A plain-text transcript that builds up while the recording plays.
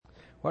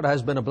Well, it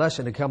has been a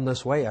blessing to come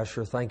this way. I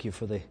sure thank you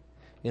for the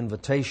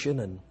invitation,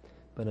 and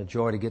been a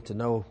joy to get to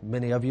know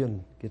many of you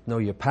and get to know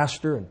your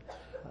pastor. And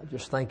I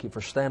just thank you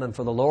for standing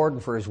for the Lord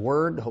and for His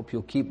Word. Hope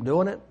you'll keep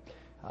doing it.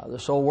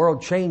 This whole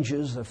world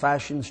changes. The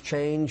fashions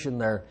change,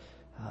 and their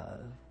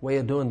way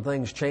of doing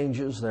things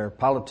changes. Their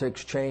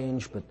politics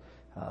change, but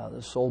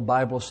this old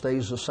Bible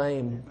stays the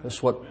same. This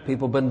is what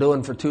people have been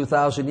doing for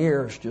 2,000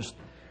 years, just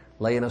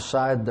laying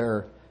aside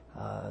their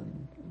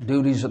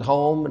duties at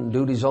home and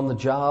duties on the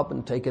job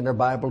and taking their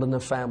Bible in their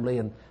family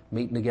and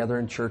meeting together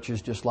in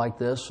churches just like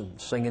this and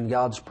singing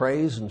God's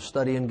praise and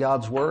studying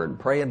God's Word and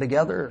praying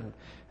together. And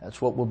that's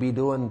what we'll be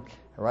doing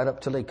right up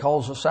till He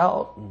calls us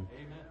out. And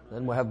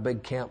then we'll have a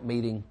big camp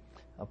meeting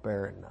up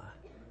there in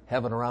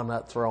heaven around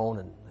that throne,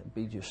 and it'll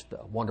be just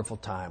a wonderful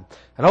time.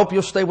 And I hope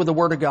you'll stay with the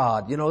Word of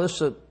God. You know,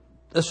 this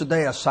is a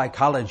day of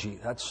psychology.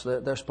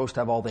 They're supposed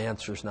to have all the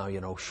answers now, you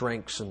know,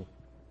 shrinks and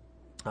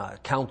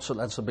counsel,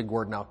 that's a big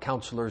word now.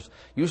 Counselors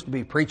used to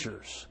be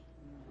preachers.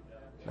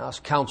 Now it's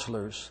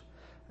counselors.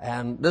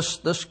 And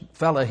this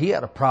fella, he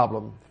had a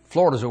problem.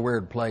 Florida's a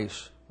weird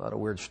place. A lot of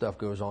weird stuff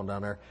goes on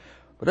down there.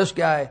 But this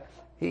guy,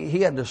 he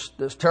had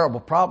this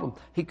terrible problem.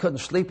 He couldn't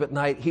sleep at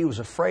night. He was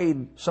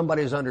afraid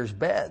somebody was under his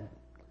bed.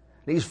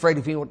 And he's afraid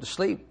if he went to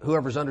sleep,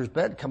 whoever's under his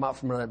bed come out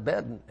from that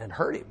bed and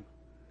hurt him.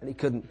 And he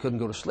couldn't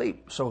go to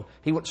sleep. So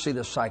he went to see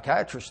this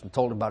psychiatrist and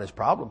told him about his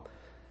problem.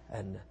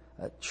 And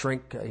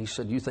shrink, he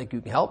said, "You think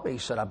you can help me?" He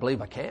said, "I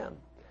believe I can."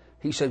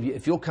 He said,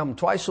 "If you'll come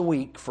twice a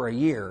week for a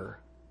year,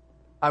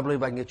 I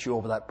believe I can get you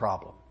over that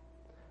problem."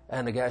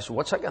 And the guy said,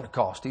 "What's that going to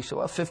cost?" He said,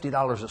 "Well,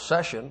 $50 a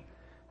session."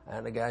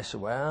 And the guy said,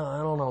 "Well, I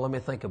don't know. Let me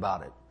think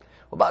about it."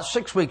 Well, about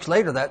 6 weeks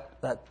later,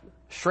 that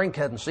shrink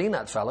hadn't seen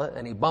that fella,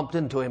 and he bumped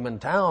into him in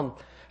town.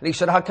 And he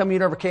said, "How come you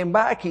never came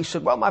back?" He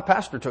said, "Well, my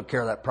pastor took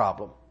care of that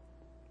problem."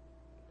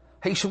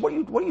 He said, what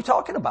are you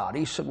talking about?"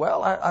 He said,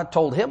 "Well, I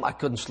told him I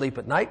couldn't sleep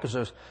at night because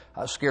I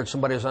was scared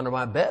somebody was under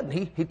my bed, and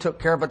he took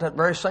care of it that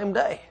very same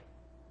day."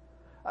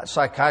 That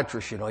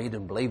psychiatrist, you know, he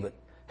didn't believe it.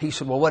 He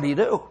said, "Well, what do you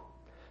do?"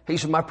 He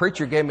said, "My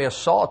preacher gave me a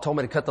saw, told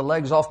me to cut the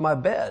legs off my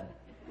bed."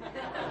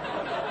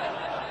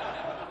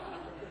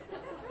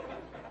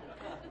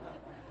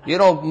 You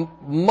know,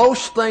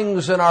 most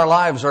things in our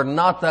lives are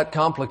not that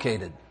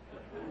complicated.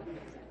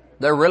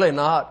 They're really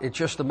not. It's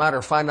just a matter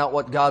of finding out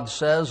what God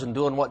says and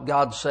doing what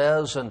God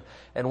says, and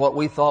what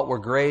we thought were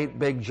great,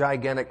 big,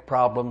 gigantic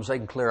problems, they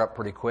can clear up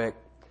pretty quick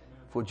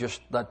if we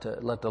just let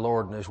the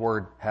Lord and His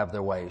Word have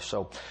their way.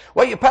 So,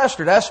 well, your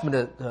pastor had asked me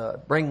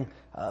to bring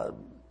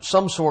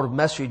some sort of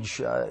message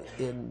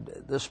in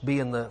this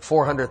being the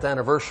 400th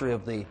anniversary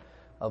of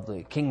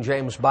the King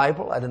James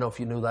Bible. I don't know if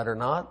you knew that or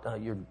not.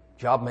 Your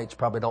job mates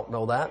probably don't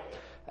know that.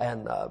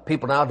 And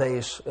people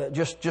nowadays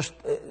just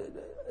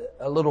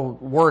a little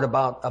word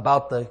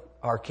about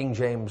our King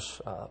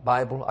James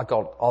Bible. I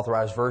call it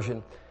Authorized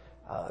Version.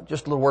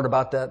 Just a little word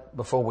about that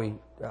before we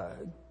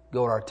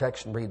go to our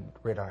text and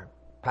read our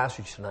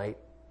passage tonight.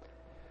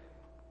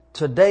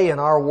 Today in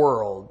our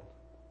world,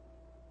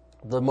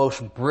 the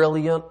most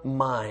brilliant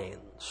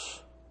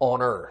minds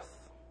on earth,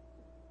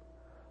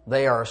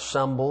 they are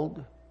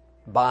assembled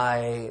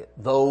by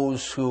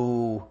those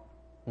who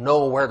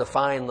know where to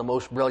find the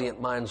most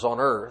brilliant minds on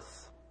earth.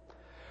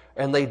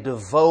 And they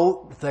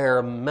devote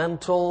their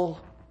mental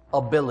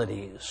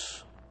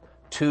abilities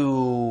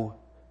to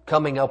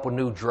coming up with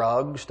new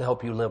drugs to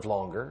help you live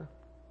longer,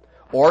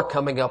 or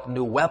coming up with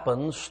new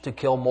weapons to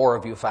kill more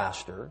of you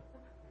faster,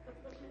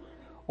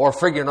 or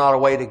figuring out a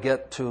way to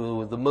get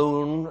to the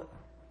moon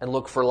and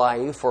look for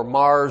life, or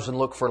Mars and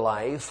look for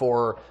life,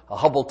 or a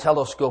Hubble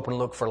telescope and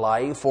look for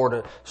life, or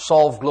to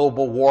solve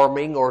global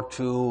warming, or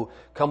to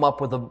come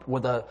up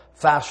with a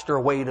faster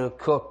way to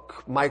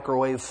cook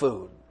microwave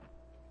food.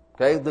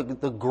 Okay,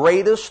 the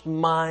greatest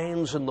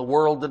minds in the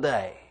world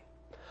today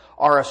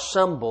are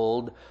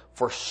assembled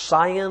for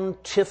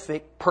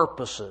scientific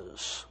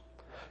purposes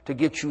to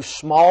get you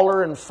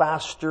smaller and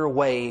faster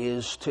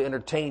ways to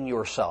entertain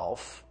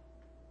yourself.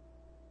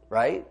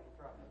 Right?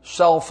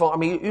 Cell phone. I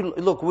mean,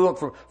 look, we went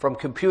from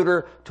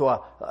computer to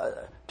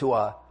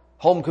a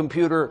home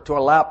computer to a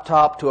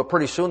laptop to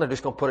pretty soon they're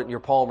just going to put it in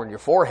your palm or in your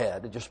forehead.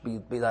 It'd just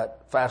be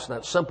that fast and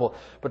that simple.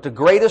 But the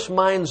greatest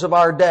minds of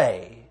our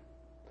day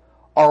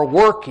are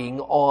working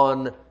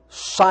on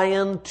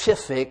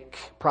scientific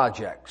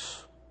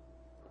projects.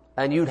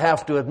 And you'd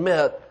have to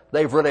admit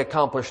they've really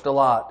accomplished a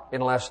lot in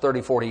the last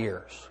 30, 40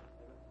 years.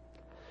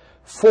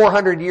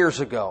 400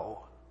 years ago,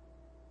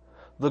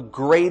 the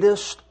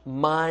greatest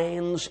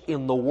minds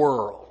in the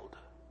world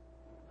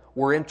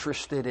were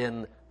interested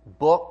in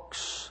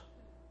books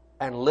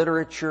and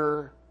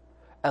literature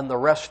and the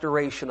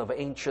restoration of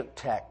ancient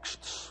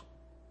texts.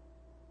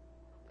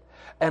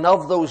 And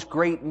of those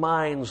great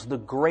minds, the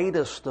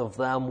greatest of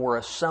them were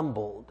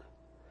assembled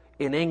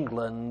in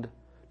England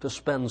to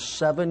spend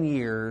 7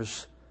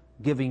 years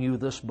giving you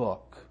this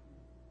book.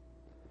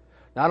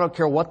 Now, I don't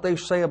care what they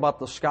say about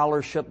the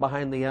scholarship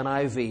behind the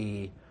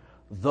NIV.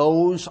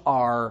 Those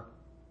are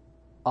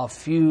a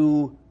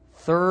few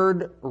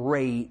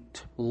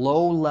third-rate,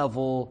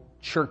 low-level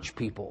church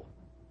people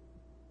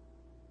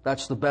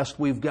That's the best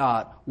we've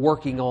got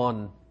working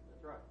on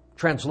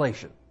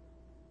translation.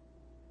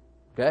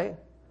 Okay?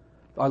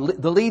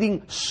 The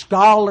leading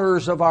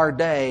scholars of our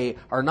day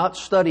are not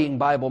studying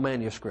Bible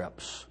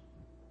manuscripts.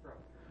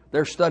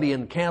 They're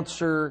studying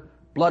cancer,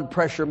 blood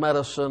pressure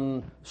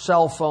medicine,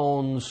 cell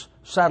phones,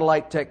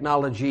 satellite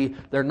technology.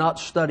 They're not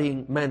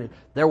studying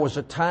There was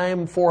a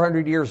time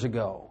 400 years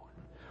ago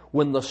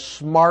when the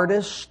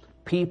smartest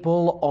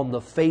people on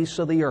the face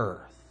of the earth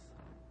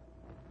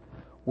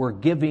were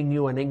giving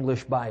you an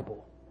English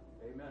Bible.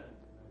 Amen.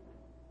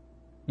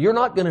 You're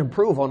not going to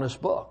improve on this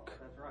book.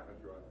 That's right.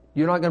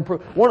 You're not going to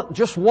improve.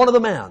 Just one of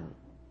the men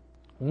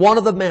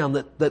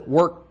that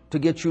worked to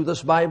get you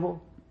this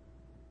Bible.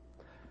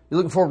 You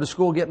looking forward to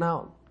school getting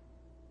out?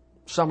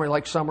 Summer.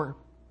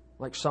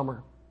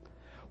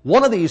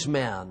 One of these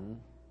men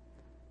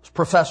was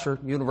professor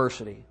at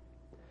university.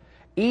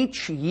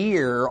 Each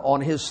year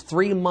on his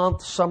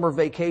 3-month summer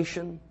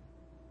vacation,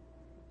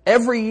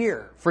 every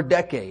year for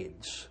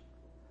decades,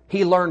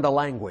 he learned a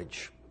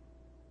language.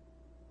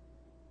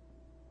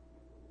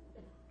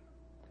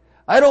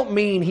 I don't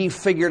mean he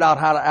figured out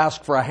how to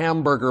ask for a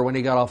hamburger when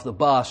he got off the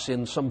bus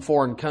in some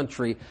foreign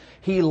country.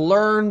 He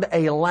learned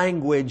a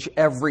language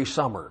every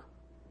summer.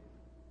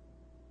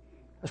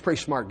 That's a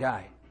pretty smart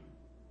guy.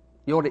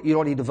 You know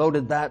what he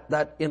devoted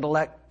that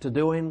intellect to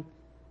doing?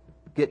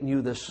 Getting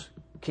you this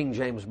King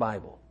James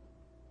Bible.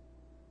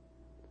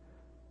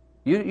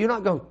 You're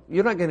not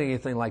getting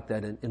anything like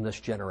that in this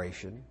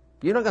generation.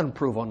 You're not going to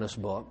improve on this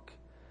book.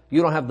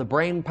 You don't have the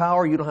brain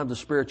power. You don't have the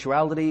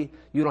spirituality.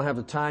 You don't have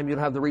the time. You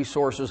don't have the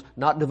resources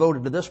not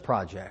devoted to this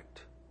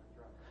project.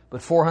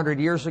 But 400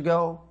 years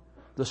ago,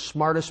 the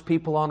smartest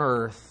people on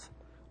earth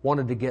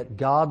wanted to get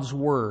God's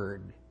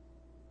Word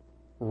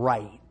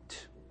right.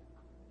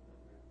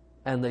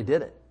 And they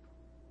did it.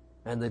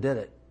 And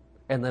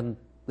then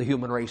the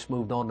human race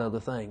moved on to other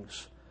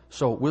things.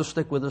 So we'll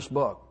stick with this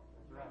book.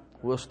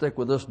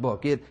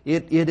 It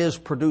is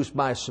produced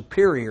by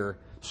superior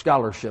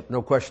scholarship,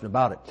 no question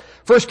about it.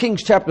 1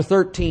 Kings chapter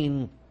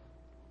 13.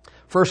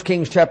 1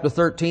 Kings chapter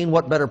 13,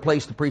 what better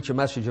place to preach a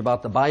message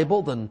about the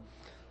Bible than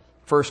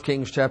 1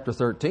 Kings chapter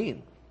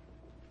 13?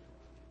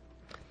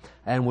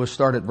 And we'll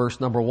start at verse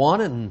number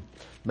 1 and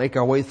make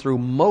our way through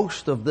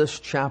most of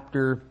this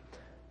chapter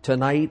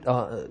tonight.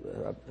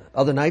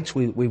 Other nights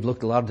we've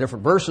looked at a lot of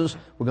different verses.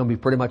 We're going to be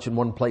pretty much in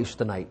one place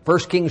tonight. 1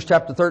 Kings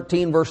chapter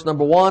 13, verse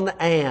number 1.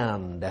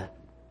 And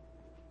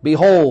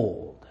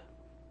behold,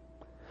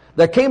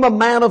 there came a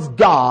man of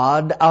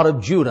God out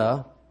of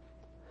Judah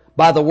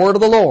by the word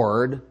of the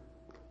Lord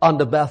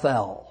unto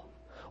Bethel.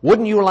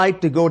 Wouldn't you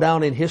like to go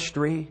down in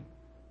history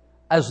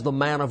as the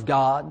man of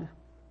God?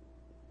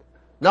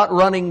 Not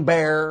running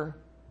bear,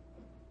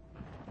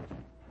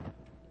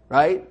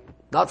 right?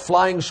 Not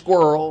flying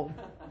squirrel,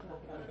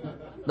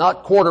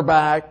 not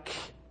quarterback.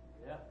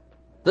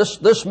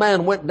 This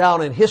man went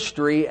down in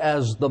history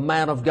as the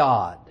man of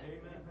God.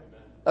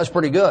 That's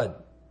pretty good.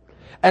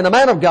 And the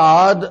man of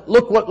God,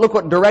 look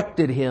what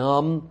directed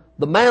him.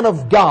 The man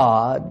of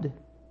God,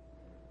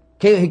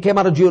 he came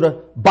out of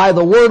Judah by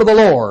the word of the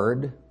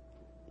Lord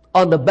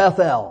unto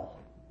Bethel,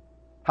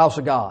 house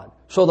of God.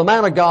 So the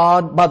man of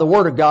God, by the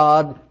word of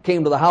God,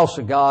 came to the house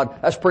of God.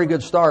 That's a pretty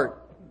good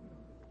start.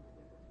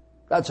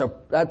 That's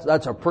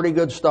a pretty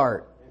good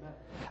start.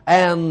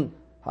 And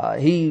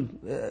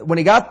when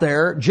he got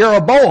there,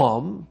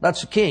 Jeroboam,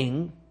 that's the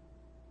king,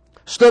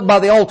 stood by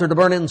the altar to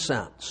burn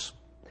incense.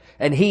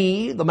 And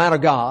he, the man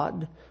of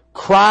God,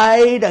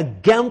 cried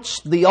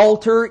against the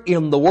altar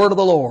in the word of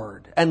the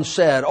Lord and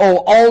said, "O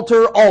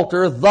altar,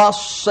 altar,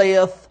 thus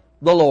saith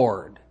the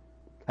Lord."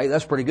 Hey,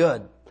 that's pretty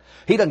good.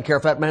 He doesn't care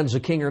if that man's a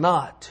king or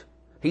not.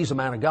 He's a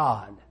man of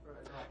God.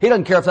 He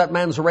doesn't care if that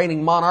man's a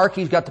reigning monarch.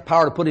 He's got the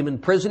power to put him in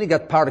prison. He's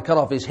got the power to cut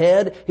off his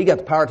head. He's got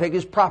the power to take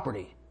his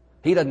property.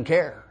 He doesn't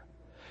care.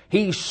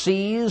 He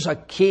sees a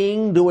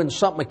king doing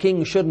something a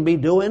king shouldn't be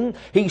doing.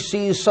 He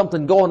sees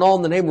something going on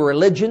in the name of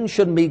religion,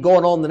 shouldn't be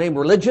going on in the name of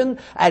religion.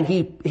 And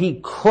he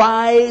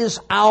cries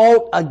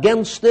out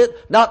against it,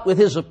 not with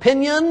his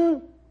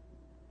opinion,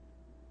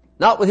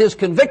 not with his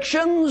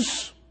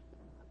convictions,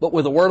 but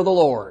with the word of the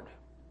Lord.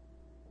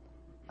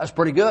 That's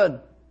pretty good.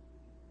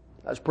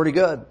 That's pretty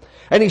good.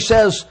 And he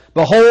says,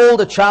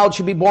 "Behold, a child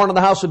shall be born in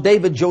the house of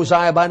David,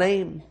 Josiah by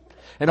name.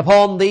 And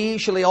upon thee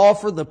shall he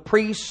offer the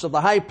priests of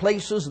the high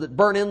places that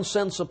burn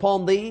incense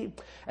upon thee,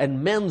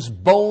 and men's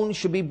bones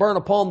shall be burnt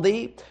upon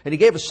thee." And he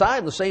gave a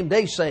sign the same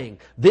day, saying,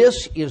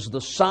 "This is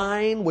the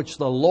sign which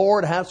the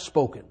Lord hath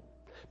spoken.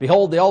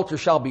 Behold, the altar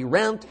shall be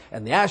rent,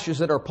 and the ashes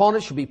that are upon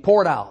it shall be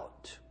poured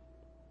out."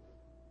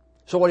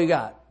 So what do you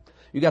got?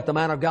 You got the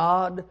man of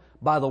God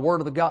by the word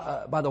of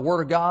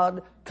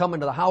God, coming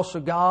to the house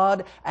of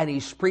God, and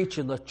he's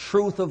preaching the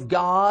truth of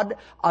God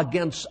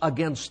against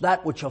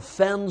that which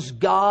offends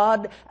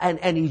God,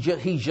 and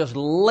he's just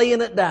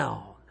laying it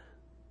down.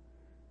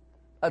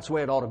 That's the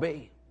way it ought to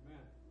be.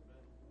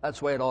 That's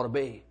the way it ought to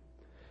be.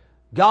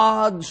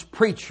 God's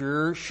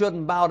preacher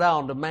shouldn't bow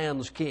down to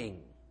man's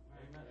king.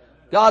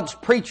 God's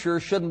preacher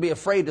shouldn't be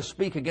afraid to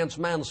speak against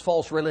man's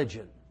false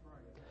religion.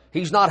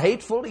 He's not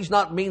hateful. He's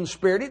not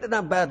mean-spirited. He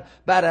doesn't have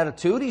bad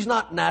attitude. He's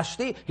not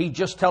nasty. He's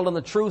just telling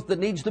the truth that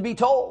needs to be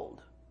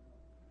told.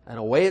 And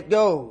away it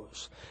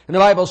goes. And the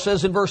Bible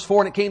says in verse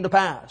 4, and it came to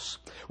pass,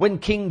 when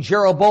King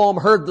Jeroboam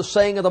heard the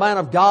saying of the man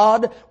of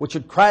God, which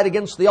had cried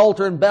against the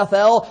altar in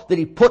Bethel, that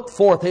he put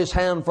forth his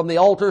hand from the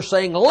altar,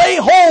 saying, lay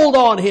hold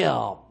on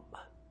him.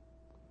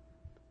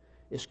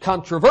 It's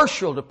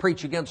controversial to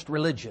preach against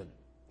religion.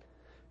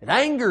 It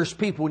angers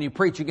people when you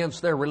preach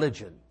against their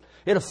religion.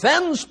 It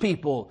offends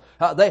people.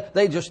 They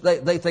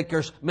think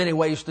there's many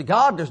ways to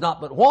God. There's not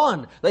but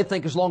one. They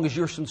think as long as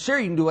you're sincere,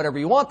 you can do whatever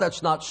you want.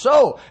 That's not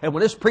so. And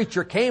when this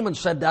preacher came and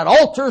said that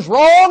altar's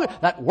wrong,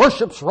 that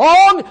worship's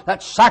wrong,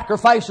 that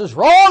sacrifice is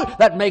wrong,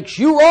 that makes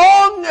you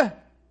wrong,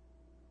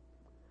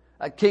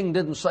 that king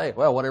didn't say,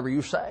 well, whatever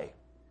you say.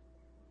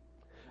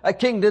 That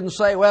king didn't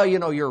say, well, you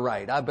know, you're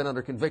right. I've been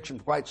under conviction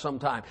for quite some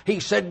time. He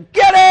said,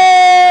 get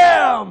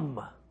him!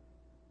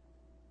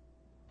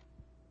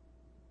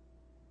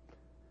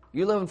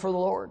 You living for the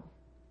Lord?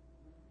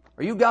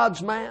 Are you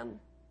God's man?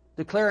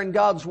 Declaring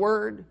God's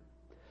word?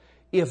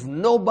 If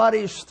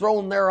nobody's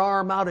thrown their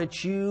arm out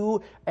at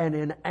you and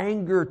in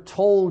anger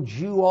told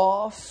you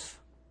off,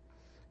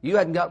 you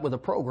hadn't got with the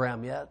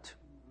program yet.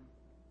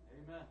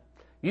 Amen.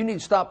 You need to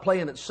stop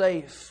playing it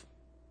safe.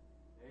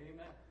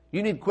 Amen.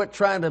 You need to quit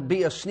trying to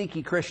be a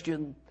sneaky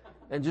Christian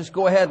and just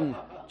go ahead and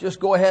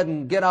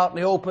get out in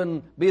the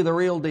open, be the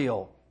real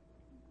deal.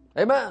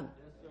 Amen.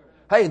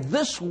 Hey,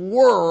 this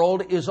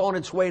world is on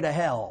its way to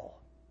hell.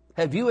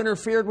 Have you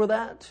interfered with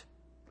that?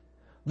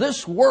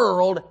 This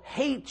world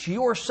hates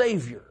your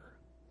Savior.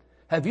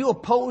 Have you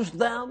opposed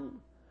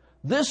them?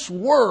 This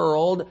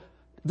world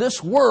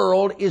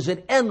is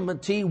at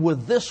enmity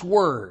with this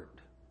Word.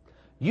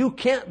 You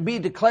can't be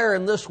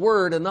declaring this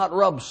Word and not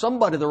rub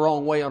somebody the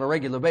wrong way on a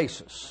regular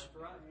basis.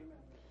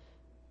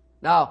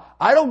 Now,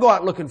 I don't go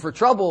out looking for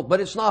trouble, but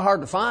it's not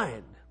hard to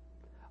find.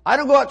 I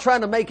don't go out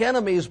trying to make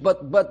enemies,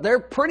 but they're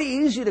pretty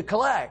easy to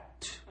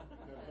collect.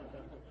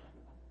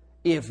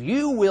 If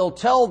you will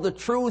tell the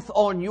truth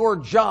on your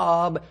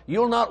job,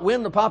 you'll not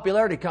win the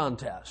popularity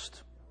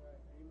contest.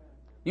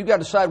 You've got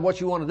to decide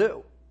what you want to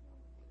do.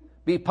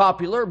 Be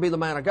popular, be the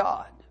man of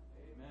God.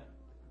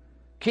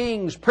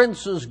 Kings,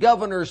 princes,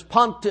 governors,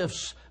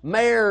 pontiffs,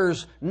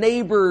 mayors,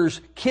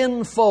 neighbors,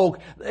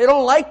 kinfolk, they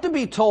don't like to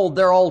be told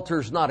their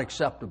altar's not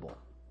acceptable.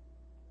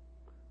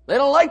 They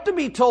don't like to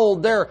be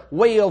told their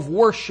way of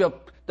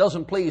worship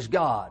doesn't please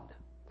God.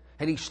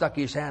 And he stuck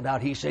his hand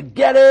out. He said,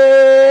 get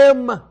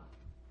him! And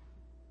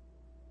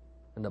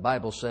the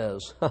Bible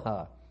says,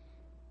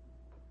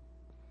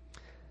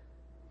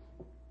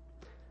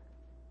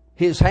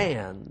 his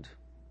hand,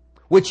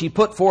 which he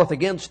put forth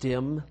against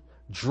him,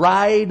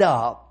 dried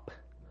up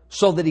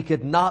so that he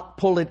could not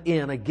pull it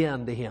in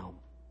again to him.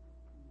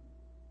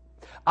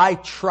 I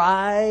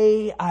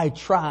try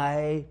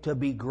to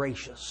be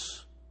gracious.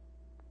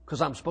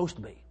 Because I'm supposed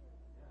to be.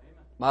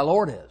 My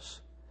Lord is.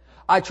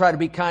 I try to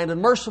be kind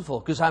and merciful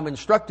because I'm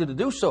instructed to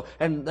do so.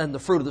 And the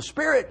fruit of the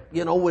Spirit,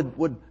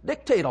 would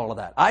dictate all of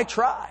that. I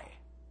try.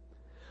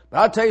 But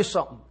I'll tell you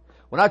something.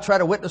 When I try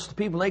to witness to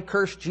people and they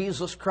curse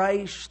Jesus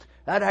Christ,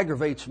 that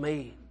aggravates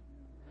me.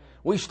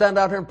 We stand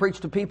out here and preach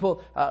to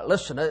people.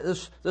 Listen,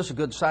 this is a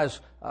good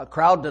sized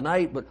crowd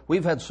tonight, but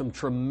we've had some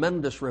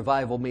tremendous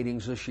revival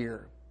meetings this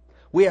year.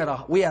 We had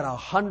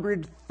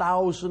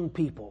 100,000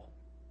 people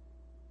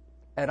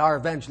at our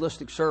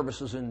evangelistic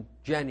services in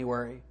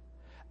January.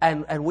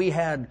 And we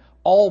had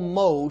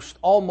almost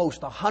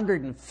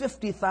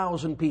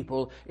 150,000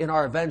 people in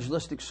our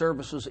evangelistic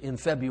services in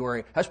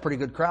February. That's a pretty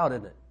good crowd,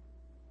 isn't it?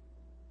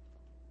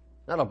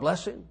 Isn't that a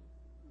blessing?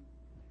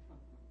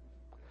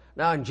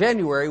 Now in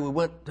January, we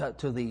went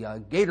to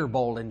the Gator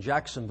Bowl in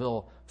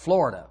Jacksonville,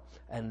 Florida,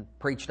 and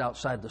preached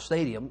outside the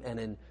stadium. And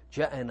in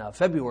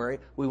February,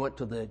 we went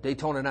to the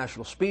Daytona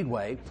National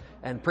Speedway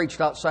and preached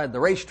outside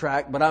the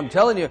racetrack. But I'm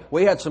telling you,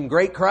 we had some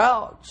great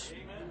crowds.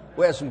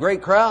 We had some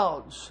great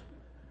crowds.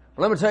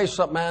 But let me tell you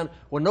something, man.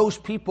 When those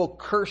people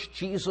curse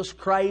Jesus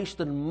Christ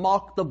and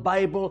mock the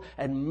Bible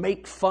and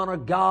make fun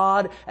of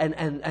God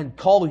and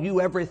call you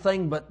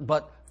everything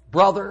but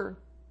brother,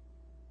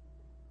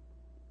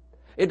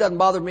 it doesn't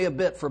bother me a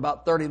bit for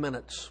about 30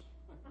 minutes.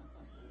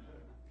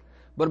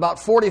 But about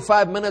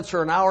 45 minutes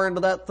or an hour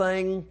into that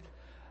thing,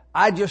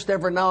 I just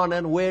every now and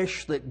then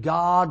wish that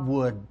God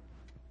would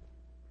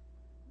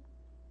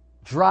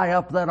dry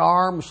up that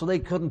arm so they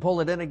couldn't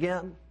pull it in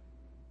again.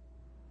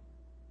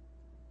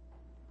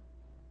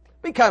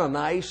 Be kind of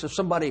nice if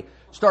somebody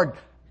started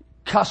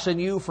cussing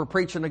you for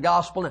preaching the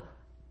gospel and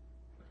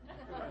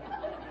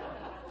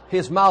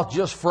his mouth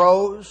just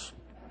froze.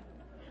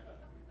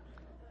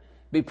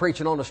 Be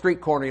preaching on the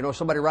street corner,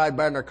 somebody ride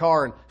by in their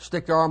car and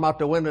stick their arm out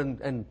the window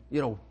and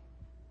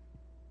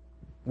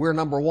we're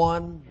number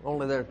one,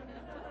 only they're...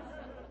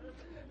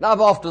 Now, I've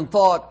often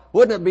thought,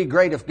 wouldn't it be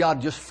great if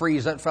God just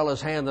frees that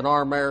fella's hand and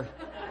arm there?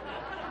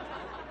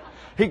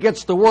 He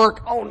gets to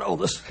work. Oh, no,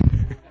 this...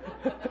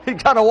 He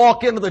got to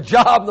walk into the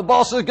job. The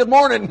boss says, good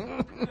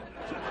morning.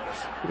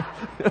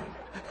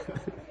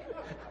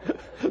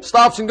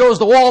 stops and goes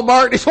to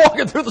Walmart and he's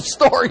walking through the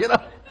store, you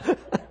know.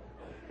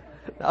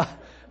 Now,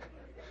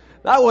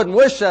 I wouldn't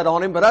wish that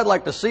on him, but I'd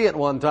like to see it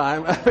one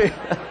time.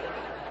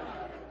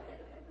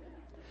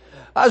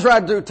 I was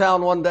riding through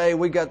town one day.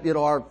 We got, you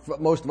know,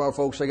 most of our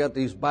folks, they got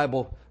these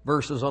Bible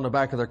verses on the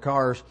back of their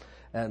cars,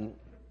 and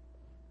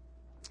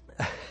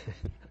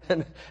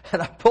and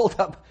I pulled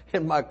up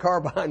in my car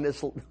behind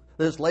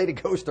this lady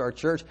goes to our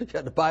church. She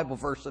had the Bible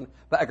verse in the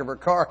back of her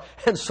car,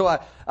 and so I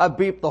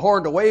beeped the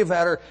horn to wave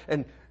at her,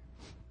 and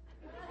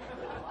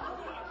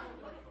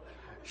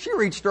she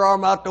reached her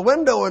arm out the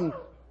window and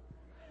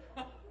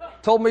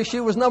told me she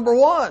was number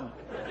one.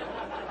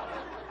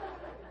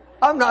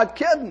 I'm not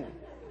kidding.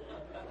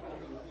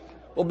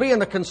 Well,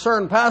 being a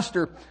concerned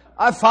pastor,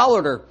 I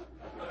followed her.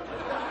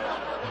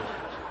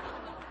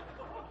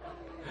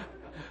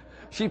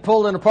 She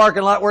pulled in the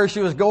parking lot where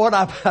she was going.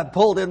 I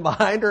pulled in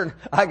behind her, and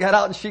I got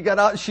out, and she got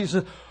out, and she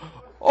said,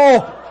 "Oh,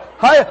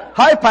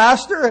 hi,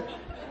 Pastor."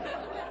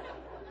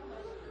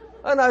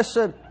 And I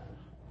said,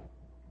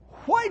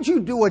 "Why'd you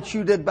do what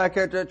you did back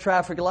at that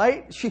traffic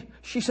light?"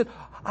 She said,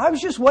 "I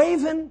was just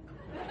waving."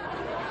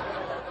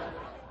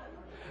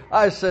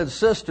 I said,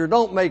 "Sister,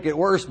 don't make it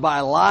worse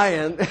by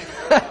lying."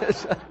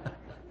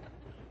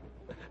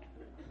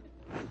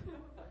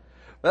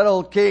 That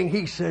old king,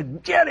 he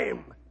said, "Get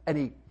him!"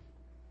 And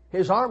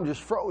his arm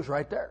just froze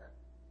right there.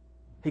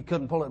 He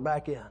couldn't pull it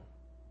back in.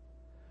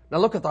 Now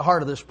look at the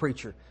heart of this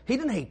preacher. He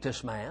didn't hate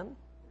this man.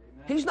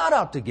 He's not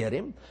out to get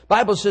him.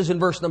 Bible says in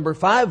verse number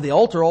 5, the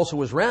altar also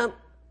was rent,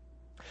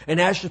 and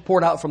ashes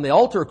poured out from the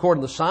altar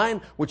according to the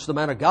sign which the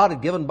man of God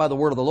had given by the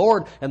word of the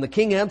Lord. And the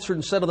king answered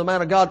and said to the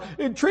man of God,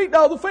 "Entreat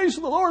now the face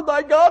of the Lord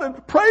thy God,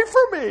 and pray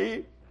for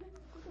me,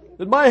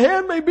 that my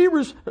hand may be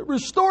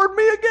restored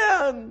me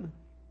again."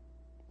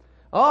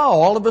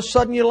 Oh, all of a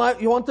sudden you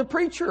want the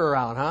preacher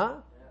around, huh?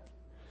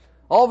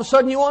 All of a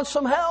sudden you want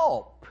some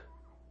help.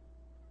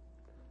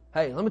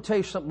 Hey, let me tell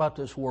you something about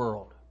this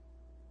world.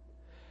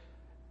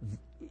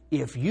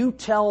 If you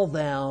tell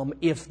them,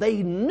 if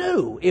they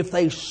knew, if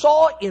they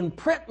saw in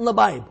print in the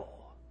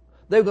Bible,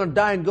 they were going to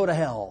die and go to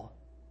hell,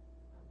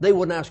 they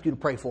wouldn't ask you to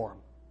pray for them.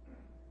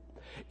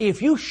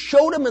 If you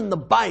showed them in the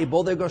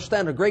Bible they're going to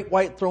stand a great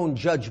white throne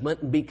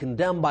judgment and be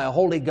condemned by a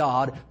holy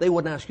God, they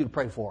wouldn't ask you to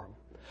pray for them.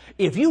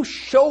 If you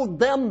showed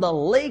them the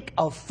lake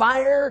of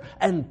fire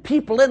and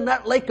people in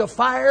that lake of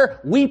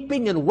fire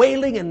weeping and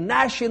wailing and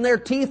gnashing their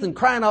teeth and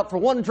crying out for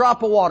one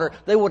drop of water,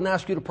 they wouldn't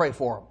ask you to pray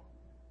for them.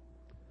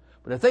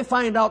 But if they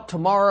find out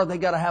tomorrow they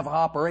got to have an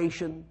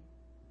operation,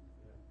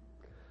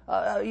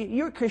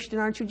 "You're a Christian,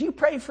 aren't you? Would you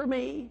pray for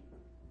me?"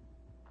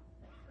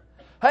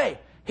 Hey,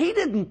 he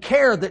didn't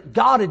care that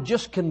God had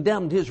just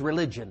condemned his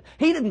religion.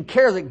 He didn't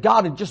care that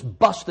God had just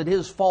busted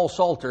his false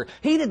altar.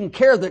 He didn't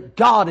care that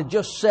God had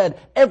just said,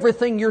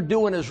 everything you're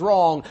doing is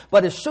wrong.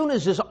 But as soon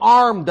as his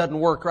arm doesn't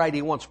work right,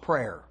 he wants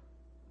prayer.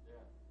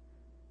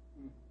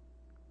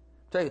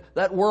 Tell you,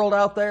 that world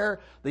out there,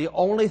 the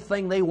only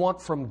thing they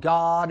want from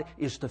God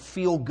is to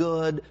feel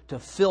good, to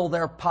fill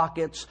their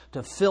pockets,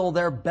 to fill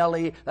their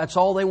belly. That's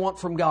all they want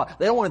from God.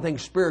 They don't want anything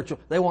spiritual.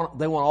 They want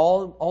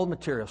all the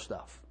material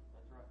stuff.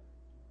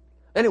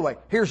 Anyway,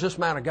 here's this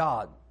man of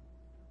God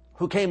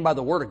who came by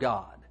the Word of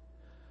God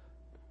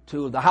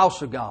to the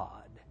house of God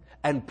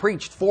and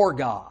preached for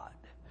God.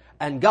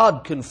 And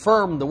God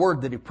confirmed the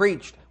word that he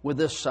preached with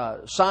this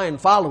sign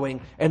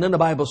following. And then the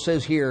Bible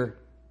says here,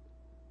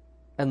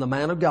 "And the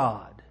man of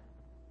God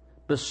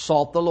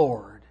besought the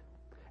Lord,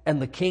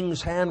 and the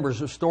king's hand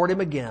was restored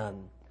him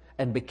again,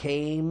 and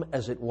became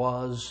as it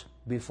was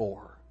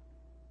before."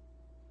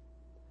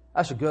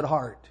 That's a good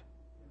heart.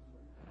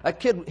 That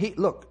kid,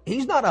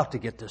 he's not out to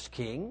get this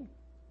king.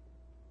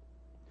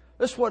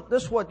 This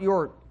is what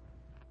your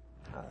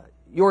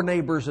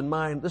neighbors and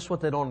mine, this is what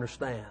they don't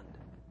understand.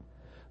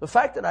 The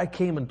fact that I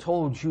came and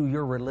told you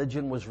your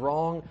religion was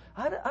wrong,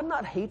 I'm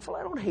not hateful.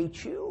 I don't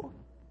hate you.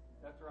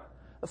 That's right.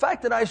 The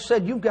fact that I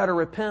said you've got to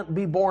repent and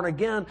be born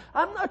again,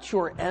 I'm not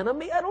your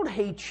enemy. I don't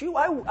hate you.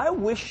 I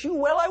wish you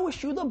well. I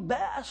wish you the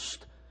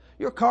best.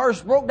 Your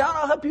car's broke down.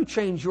 I'll help you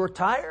change your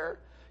tire.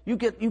 You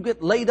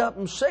get laid up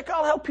and sick,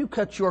 I'll help you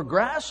cut your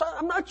grass.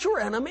 I'm not your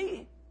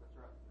enemy.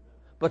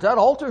 But that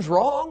altar's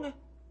wrong.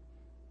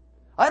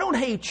 I don't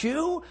hate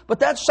you, but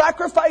that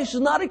sacrifice is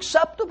not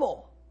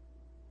acceptable.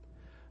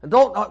 And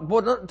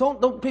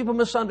don't people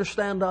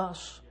misunderstand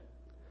us.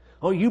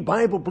 Oh, you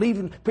Bible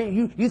believing,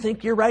 you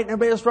think you're right and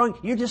everybody else wrong.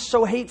 You're just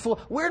so hateful.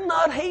 We're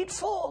not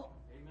hateful.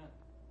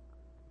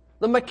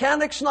 The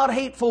mechanic's not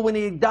hateful when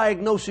he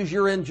diagnoses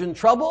your engine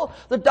trouble.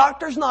 The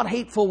doctor's not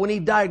hateful when he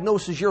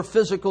diagnoses your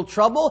physical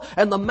trouble.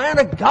 And the man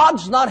of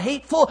God's not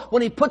hateful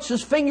when he puts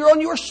his finger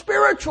on your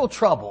spiritual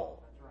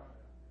trouble.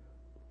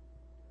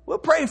 We'll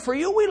pray for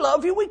you. We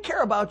love you. We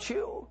care about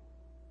you.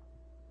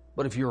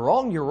 But if you're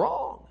wrong, you're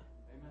wrong.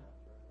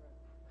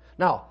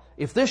 Now,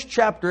 if this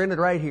chapter ended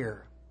right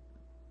here,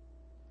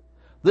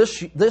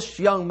 this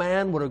young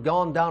man would have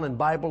gone down in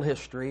Bible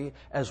history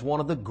as one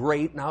of the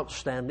great and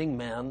outstanding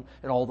men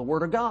in all the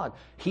Word of God.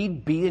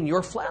 He'd be in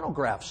your flannel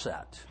graph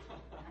set.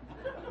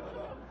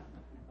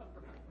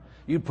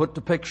 You'd put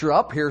the picture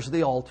up, here's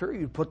the altar.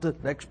 You'd put the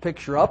next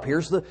picture up,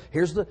 here's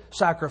the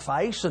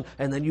sacrifice.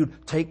 And then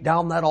you'd take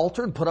down that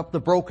altar and put up the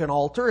broken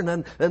altar.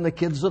 And then the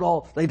kids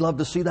they'd love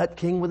to see that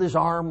king with his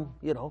arm,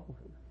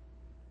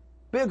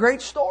 Be a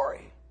great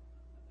story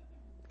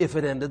if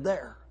it ended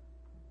there.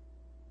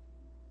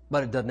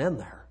 But it doesn't end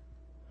there.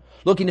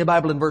 Look in your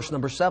Bible in verse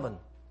number 7.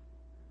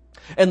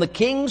 And the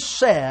king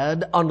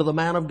said unto the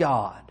man of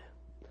God,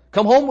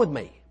 Come home with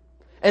me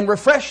and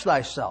refresh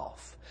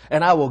thyself,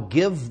 and I will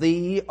give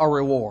thee a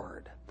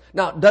reward.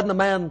 Now, doesn't a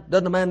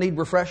man need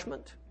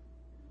refreshment?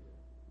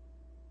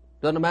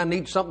 Doesn't a man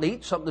need something to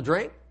eat, something to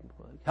drink?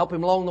 Help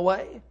him along the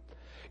way?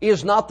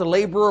 Is not the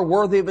laborer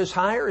worthy of his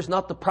hire? Is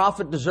not the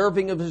prophet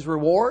deserving of his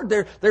reward?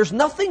 There's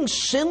nothing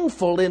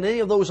sinful in any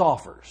of those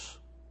offers.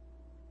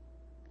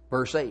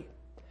 Verse 8.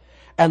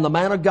 And the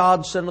man of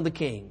God said unto the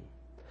king,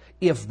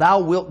 If thou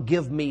wilt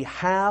give me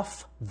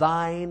half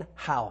thine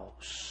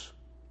house.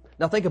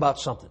 Now think about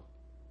something.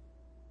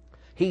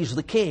 He's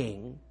the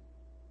king.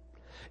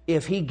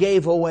 If he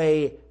gave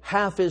away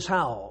half his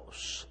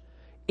house,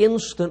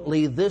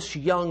 instantly this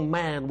young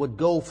man would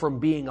go from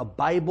being a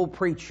Bible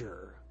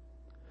preacher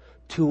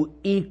to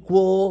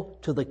equal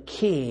to the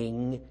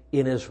king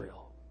in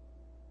Israel.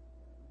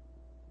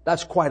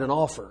 That's quite an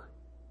offer.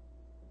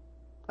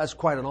 That's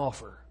quite an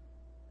offer.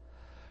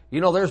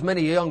 There's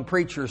many young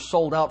preachers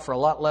sold out for a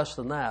lot less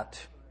than that.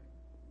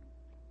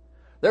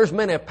 There's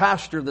many a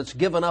pastor that's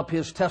given up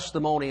his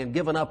testimony and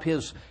given up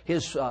his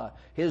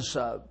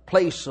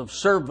place of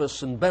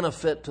service and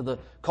benefit to the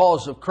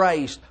cause of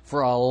Christ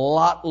for a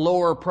lot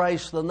lower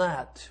price than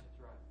that.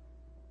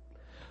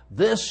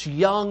 This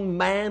young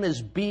man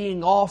is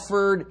being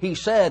offered, he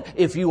said,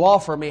 if you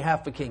offer me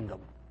half the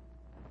kingdom,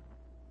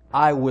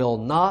 I will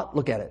not,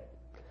 look at it,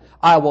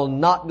 I will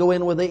not go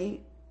in with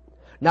thee,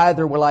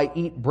 neither will I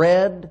eat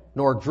bread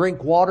nor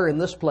drink water in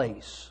this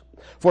place.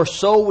 For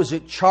so was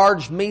it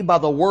charged me by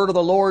the word of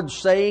the Lord,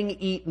 saying,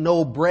 Eat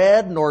no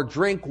bread, nor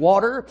drink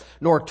water,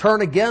 nor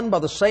turn again by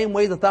the same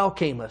way that thou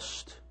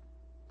camest.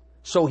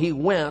 So he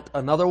went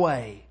another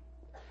way,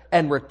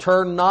 and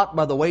returned not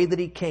by the way that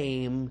he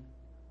came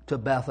to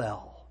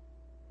Bethel.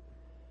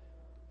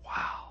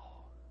 Wow.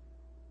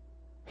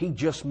 He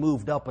just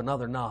moved up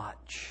another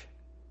notch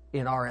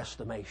in our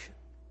estimation.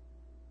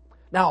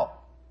 Now,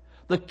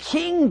 the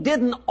king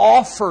didn't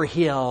offer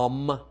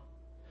him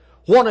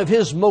one of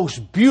his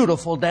most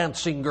beautiful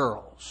dancing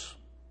girls.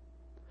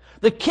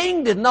 The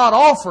king did not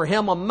offer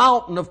him a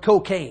mountain of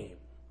cocaine.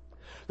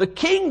 The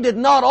king did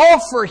not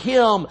offer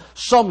him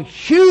some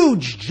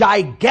huge,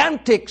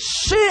 gigantic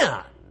sin.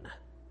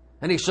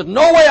 And he said,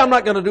 no way, I'm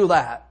not going to do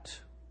that.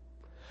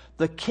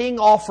 The king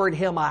offered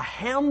him a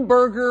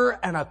hamburger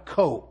and a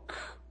Coke.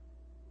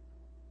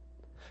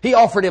 He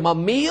offered him a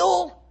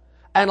meal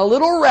and a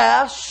little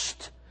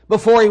rest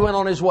before he went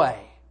on his way.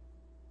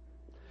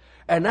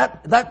 And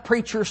that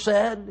preacher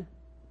said,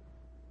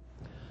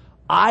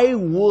 I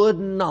would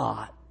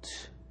not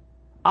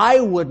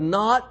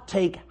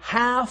take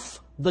half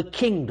the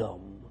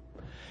kingdom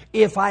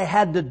if I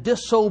had to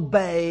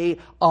disobey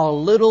a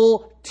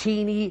little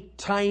teeny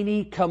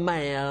tiny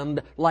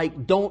command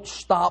like don't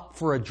stop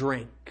for a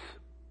drink.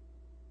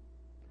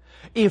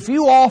 If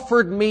you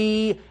offered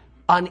me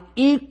an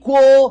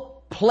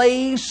equal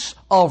place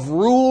of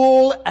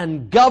rule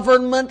and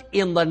government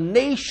in the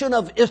nation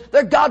of Israel,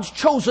 they're God's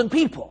chosen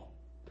people.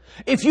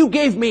 If you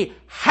gave me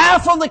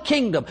half of the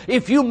kingdom,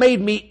 if you made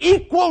me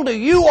equal to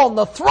you on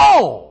the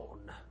throne,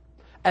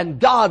 and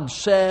God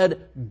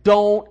said,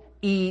 don't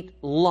eat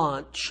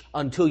lunch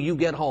until you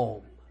get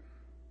home.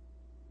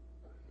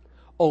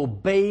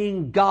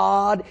 Obeying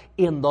God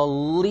in the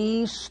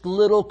least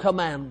little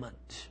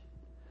commandment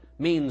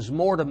means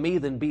more to me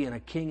than being a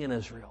king in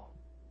Israel.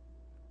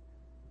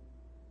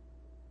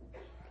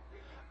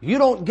 You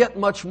don't get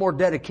much more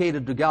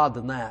dedicated to God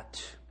than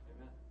that.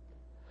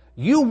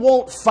 You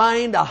won't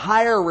find a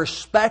higher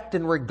respect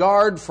and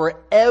regard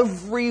for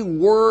every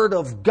word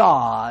of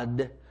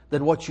God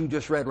than what you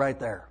just read right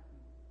there.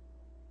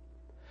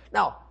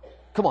 Now,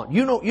 come on,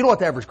 you know what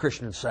the average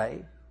Christian would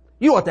say.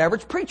 You know what the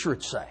average preacher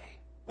would say.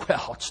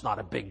 Well, it's not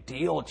a big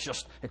deal. It's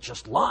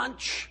just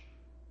lunch.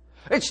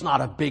 It's not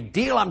a big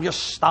deal. I'm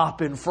just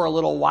stopping for a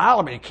little while.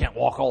 I mean, you can't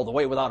walk all the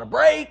way without a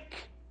break.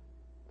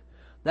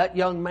 That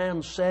young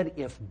man said,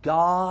 if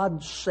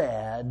God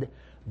said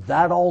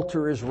that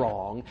altar is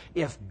wrong,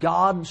 if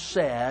God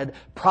said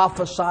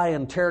prophesy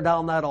and tear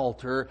down that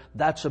altar,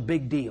 that's a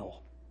big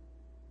deal.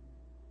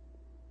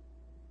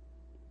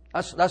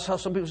 That's how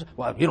some people say,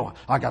 well,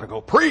 I got to go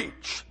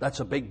preach.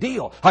 That's a big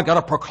deal. I got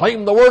to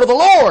proclaim the word of the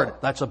Lord.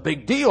 That's a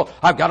big deal.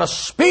 I've got to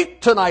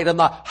speak tonight in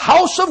the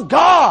house of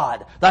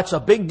God. That's a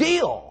big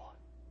deal.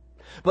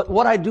 But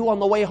what I do on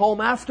the way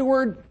home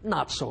afterward,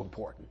 not so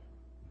important.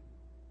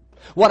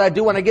 What I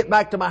do when I get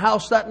back to my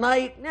house that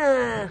night,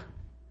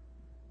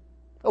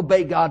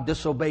 obey God,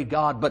 disobey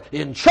God. But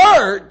in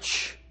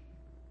church,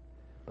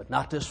 but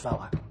not this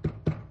fella.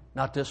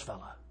 Not this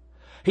fella.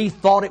 He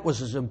thought it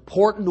was as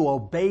important to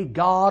obey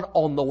God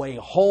on the way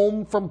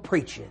home from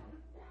preaching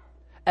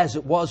as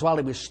it was while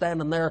he was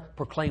standing there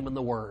proclaiming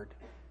the word.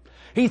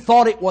 He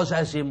thought it was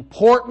as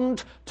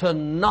important to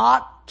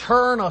not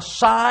turn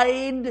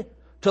aside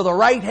to the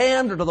right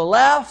hand or to the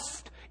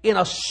left in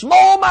a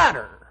small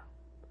matter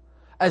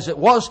as it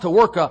was to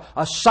work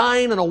a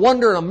sign and a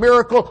wonder and a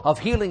miracle of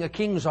healing a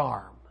king's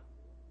arm.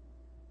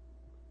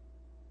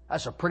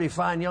 That's a pretty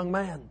fine young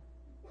man.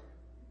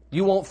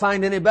 You won't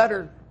find any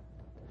better.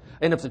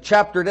 And if the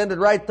chapter had ended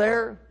right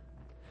there,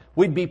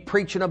 we'd be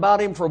preaching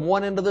about him from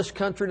one end of this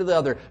country to the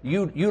other.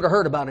 You'd have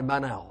heard about him by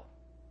now.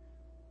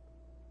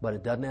 But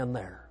it doesn't end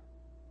there.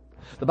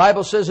 The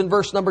Bible says in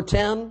verse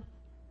 11,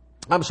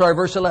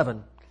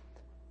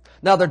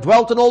 Now there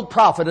dwelt an old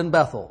prophet in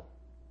Bethel,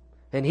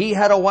 and he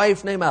had a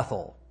wife named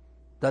Ethel.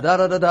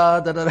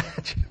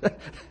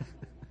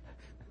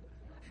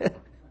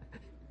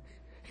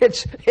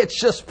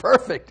 It's just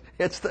perfect.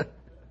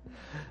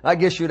 I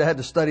guess you'd have had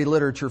to study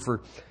literature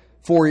for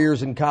 4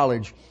 years in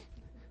college.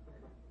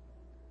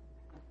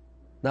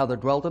 Now there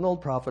dwelt an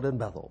old prophet in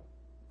Bethel.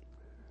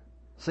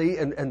 See,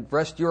 and the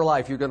rest of your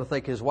life you're going to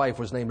think his wife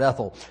was named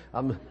Ethel.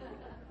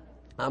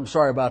 I'm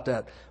sorry about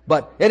that.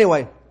 But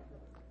anyway,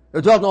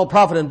 there dwelt an old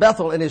prophet in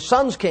Bethel, and his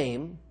sons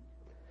came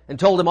and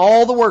told him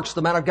all the works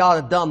the man of God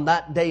had done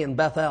that day in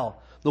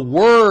Bethel, the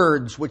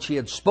words which he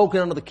had spoken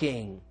unto the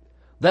king.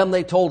 Them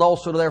they told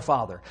also to their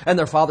father. And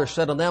their father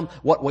said unto them,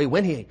 What way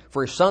went he?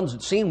 For his sons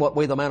had seen what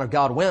way the man of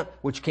God went,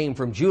 which came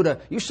from Judah.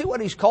 You see what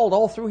he's called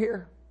all through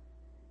here?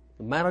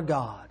 The man of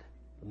God.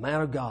 The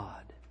man of God.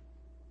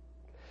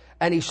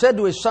 And he said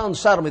to his sons,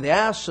 Saddle me the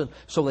ass. And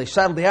so they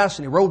saddled the ass,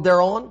 and he rode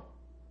thereon,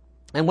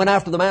 and went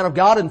after the man of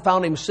God, and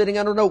found him sitting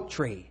under an oak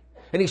tree.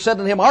 And he said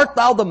unto him, Art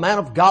thou the man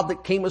of God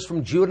that camest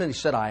from Judah? And he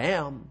said, I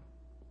am.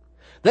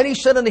 Then he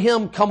said unto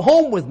him, Come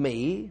home with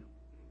me,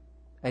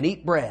 and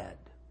eat bread.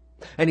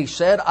 And he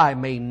said, I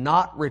may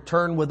not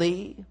return with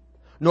thee,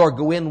 nor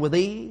go in with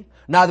thee.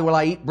 Neither will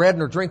I eat bread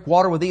nor drink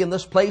water with thee in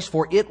this place,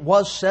 for it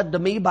was said to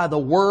me by the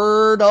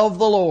word of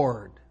the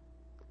Lord,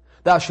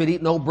 Thou shalt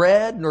eat no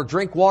bread, nor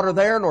drink water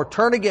there, nor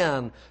turn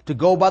again to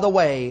go by the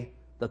way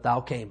that thou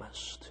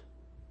camest.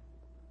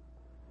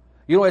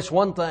 You know, it's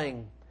one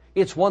thing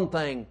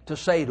to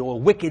say to a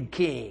wicked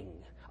king,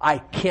 I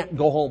can't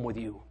go home with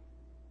you.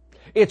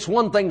 It's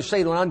one thing to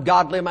say to an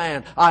ungodly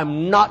man,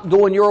 I'm not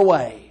going your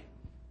way.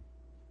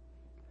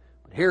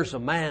 But here's a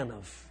man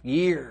of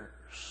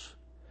years.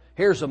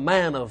 Here's a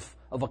man of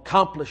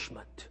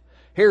accomplishment.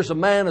 Here's a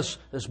man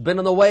that's been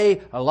in the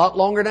way a lot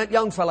longer than that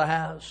young fella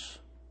has.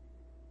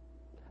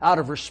 Out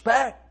of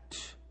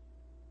respect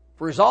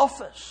for his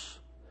office,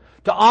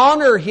 to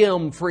honor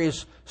him for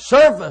his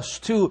service,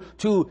 to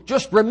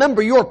just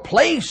remember your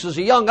place as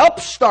a young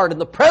upstart in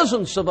the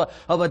presence of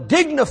a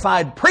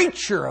dignified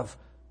preacher of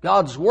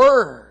God's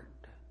Word.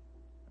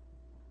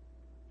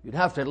 You'd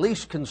have to at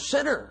least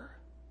consider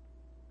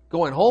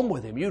going home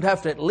with him. You'd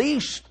have to at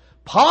least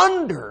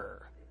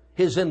ponder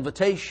his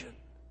invitation.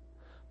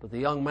 But the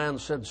young man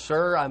said,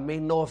 Sir, I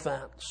mean no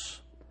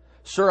offense.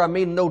 Sir, I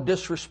mean no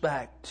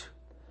disrespect.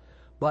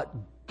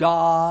 But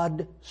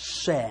God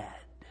said,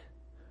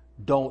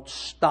 don't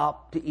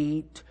stop to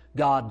eat.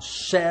 God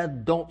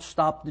said, don't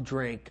stop to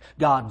drink.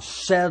 God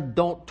said,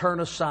 don't turn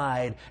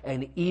aside.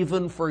 And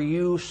even for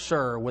you,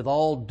 sir, with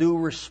all due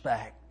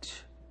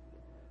respect,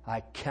 I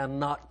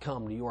cannot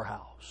come to your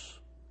house.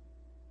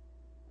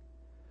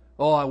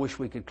 Oh, I wish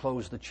we could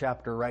close the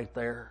chapter right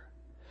there.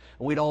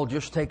 And we'd all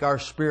just take our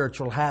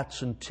spiritual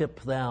hats and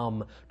tip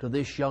them to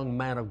this young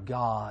man of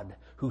God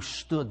who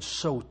stood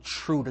so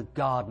true to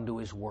God and to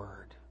His Word.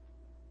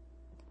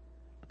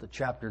 But the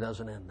chapter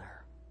doesn't end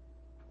there.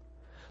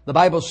 The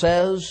Bible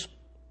says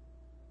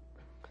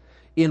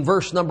in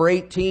verse number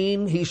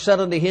 18, he said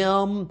unto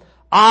him,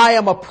 I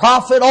am a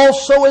prophet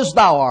also as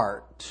thou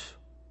art.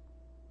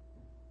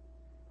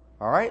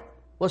 All right,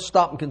 let's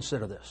stop and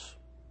consider this.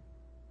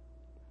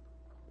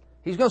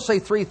 He's going to say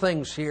three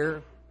things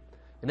here,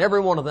 and every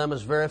one of them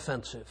is very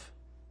offensive.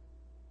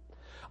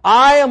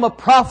 I am a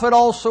prophet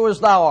also as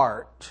thou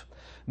art.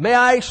 May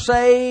I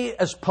say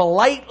as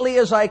politely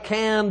as I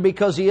can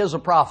because he is a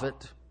prophet.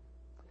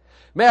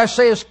 May I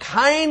say as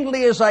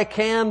kindly as I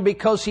can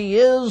because he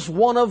is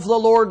one of the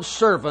Lord's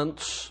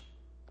servants.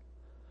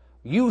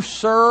 You,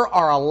 sir,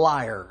 are a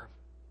liar.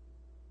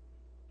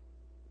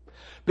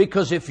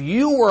 Because if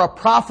you were a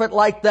prophet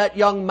like that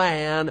young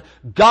man,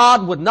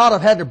 God would not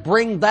have had to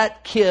bring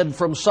that kid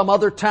from some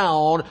other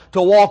town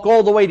to walk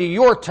all the way to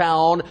your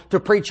town to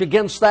preach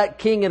against that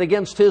king and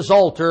against his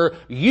altar.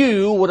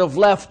 You would have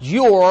left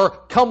your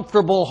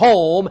comfortable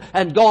home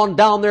and gone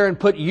down there and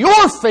put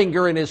your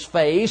finger in his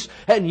face,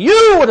 and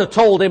you would have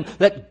told him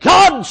that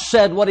God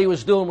said what he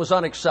was doing was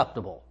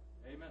unacceptable.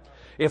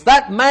 If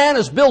that man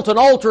has built an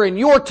altar in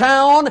your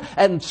town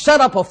and set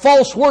up a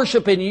false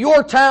worship in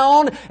your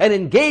town and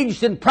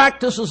engaged in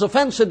practices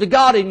offensive to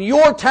God in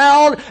your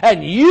town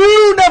and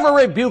you never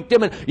rebuked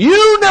him and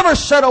you never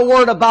said a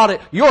word about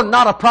it, you're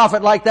not a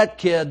prophet like that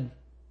kid.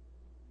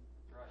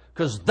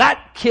 Because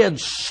that kid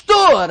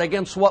stood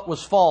against what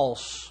was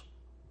false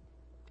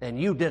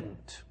and you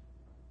didn't.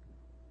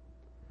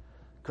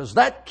 Because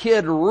that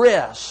kid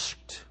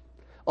risked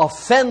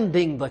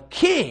offending the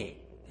king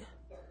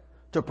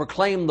to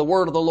proclaim the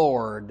word of the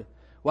Lord,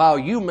 while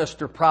you,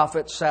 Mr.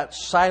 Prophet, sat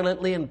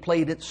silently and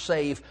played it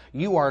safe.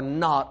 You are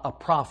not a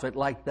prophet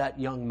like that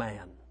young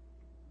man.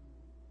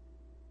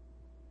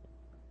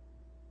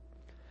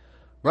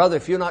 Brother,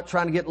 if you're not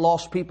trying to get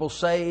lost people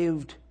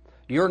saved,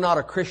 you're not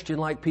a Christian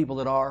like people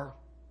that are.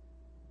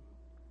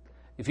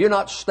 If you're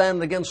not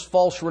standing against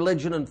false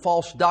religion and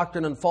false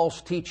doctrine and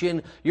false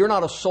teaching, you're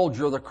not a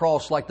soldier of the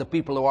cross like the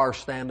people who are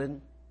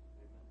standing.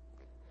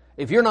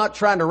 If you're not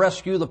trying to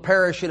rescue the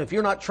perishing, if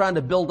you're not trying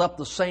to build up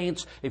the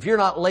saints, if you're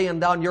not laying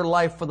down your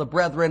life for the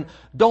brethren,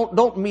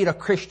 don't meet a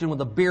Christian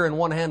with a beer in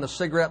one hand, a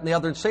cigarette in the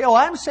other, and say, "Oh,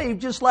 I'm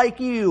saved just like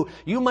you."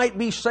 You might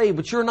be saved,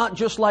 but you're not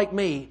just like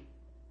me.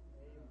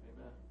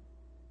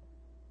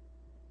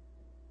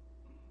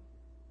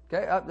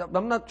 Okay,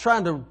 I'm not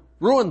trying to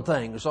ruin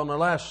things on the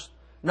last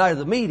night of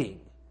the meeting.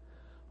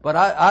 But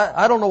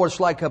I don't know what it's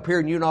like up here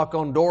and you knock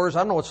on doors. I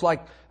don't know what it's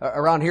like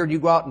around here and you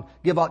go out and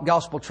give out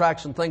gospel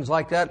tracts and things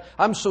like that.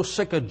 I'm so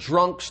sick of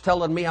drunks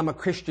telling me I'm a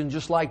Christian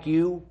just like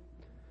you.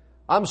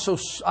 I'm so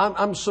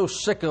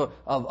sick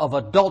of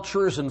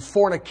adulterers and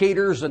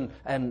fornicators and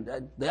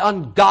the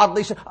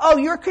ungodly. "Oh,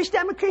 you're a Christian.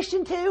 I'm a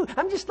Christian too.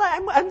 I'm just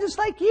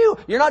like you."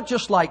 You're not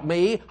just like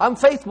me. I'm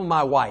faithful to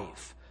my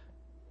wife.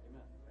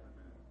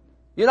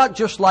 You're not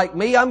just like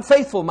me. I'm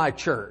faithful to my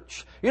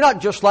church. You're not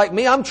just like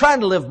me. I'm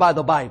trying to live by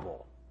the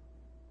Bible.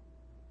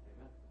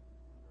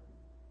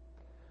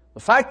 The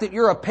fact that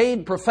you're a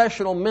paid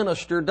professional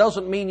minister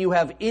doesn't mean you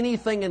have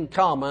anything in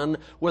common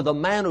with a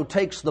man who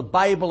takes the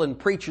Bible and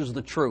preaches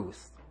the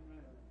truth.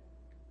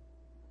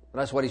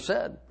 That's what he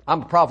said.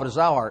 "I'm a prophet as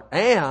thou art.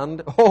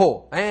 And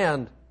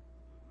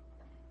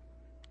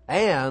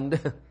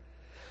an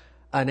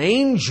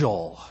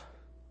angel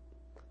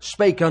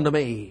spake unto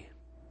me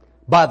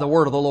by the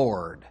word of the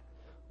Lord."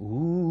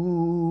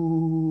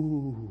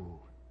 Ooh,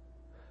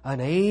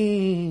 an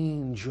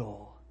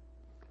angel.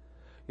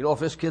 You know, if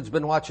this kid's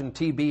been watching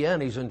TBN,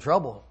 he's in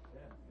trouble.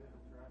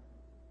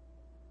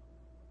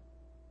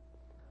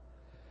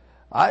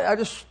 I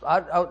just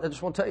want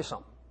to tell you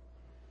something.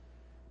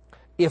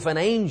 If an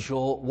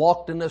angel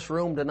walked in this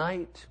room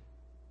tonight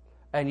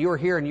and you're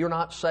here and you're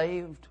not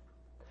saved,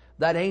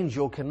 that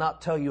angel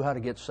cannot tell you how to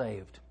get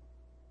saved.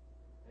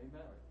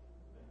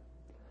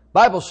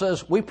 Bible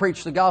says we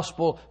preach the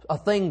gospel, a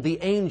thing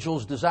the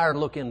angels desire to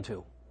look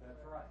into.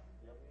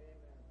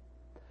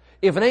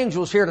 If an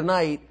angel's here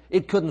tonight,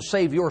 it couldn't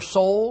save your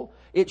soul.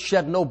 It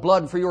shed no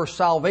blood for your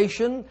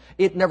salvation.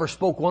 It never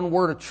spoke one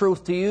word of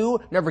truth to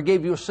you. Never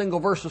gave you a single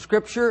verse of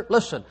Scripture.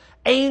 Listen,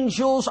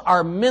 angels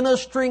are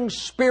ministering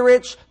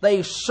spirits.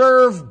 They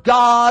serve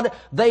God.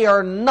 They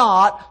are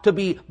not to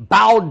be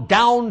bowed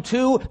down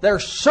to. They're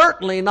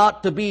certainly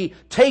not to be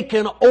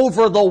taken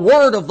over the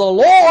word of the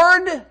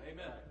Lord. Amen.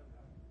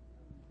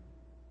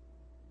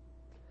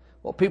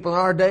 Well, people in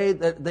our day,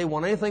 they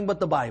want anything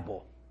but the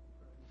Bible.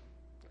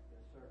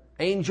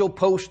 Angel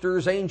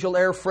posters, angel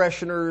air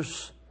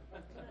fresheners.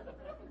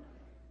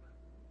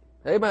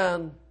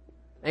 Amen.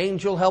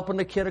 Angel helping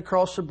the kid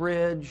across the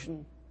bridge.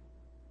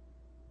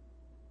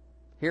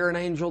 Here an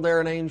angel,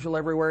 there an angel,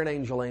 everywhere an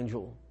angel,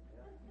 angel.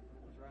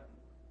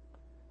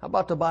 How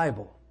about the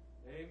Bible?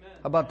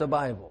 How about the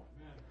Bible?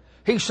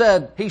 He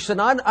said,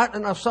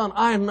 now son,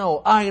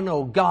 I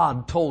know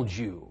God told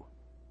you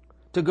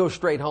to go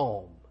straight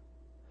home.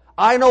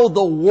 I know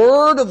the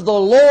word of the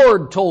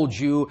Lord told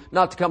you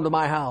not to come to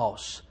my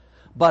house.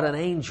 But an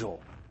angel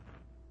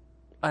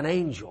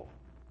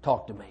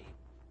talked to me.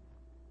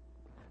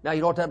 Now,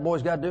 you know what that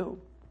boy's got to do?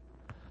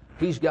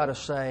 He's got to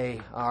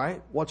say, all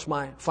right, what's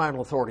my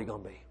final authority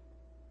going to be?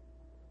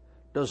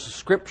 Does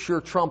Scripture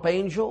trump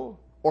angel,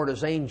 or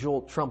does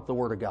angel trump the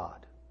Word of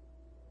God?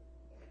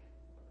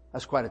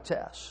 That's quite a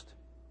test.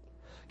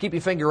 Keep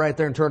your finger right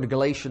there and turn to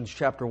Galatians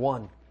chapter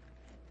 1.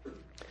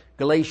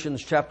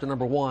 Galatians chapter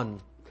number 1.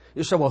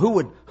 You say, well, who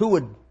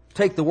would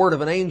take the word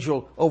of an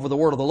angel over the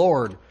word of the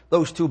Lord?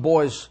 Those two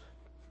boys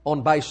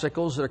on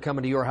bicycles that are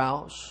coming to your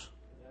house.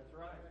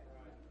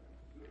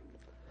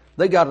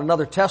 They got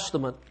another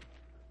testament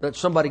that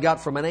somebody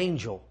got from an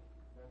angel.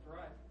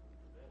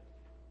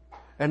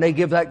 And they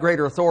give that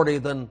greater authority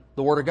than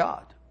the Word of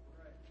God.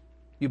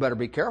 You better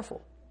be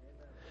careful.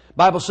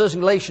 Bible says in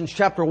Galatians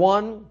chapter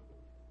 1,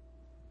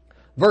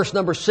 verse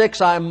number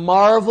 6, I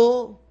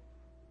marvel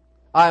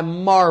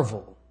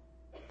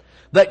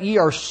that ye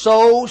are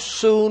so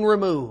soon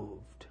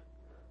removed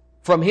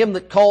from him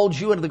that called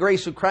you into the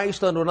grace of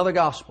Christ unto another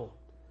gospel,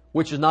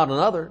 which is not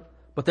another,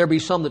 but there be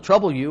some that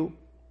trouble you,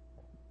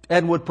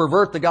 and would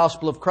pervert the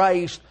gospel of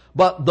Christ.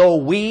 But though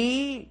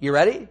we, you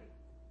ready?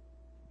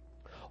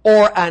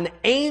 Or an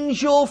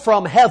angel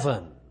from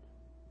heaven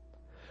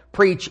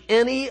preach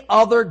any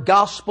other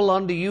gospel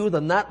unto you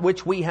than that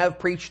which we have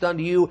preached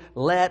unto you,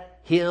 let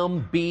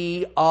him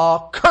be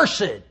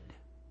accursed.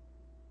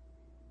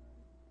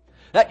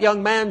 That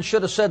young man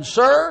should have said,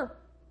 sir,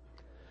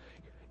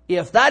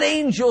 if that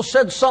angel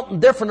said something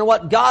different than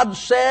what God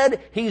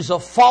said, he's a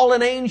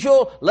fallen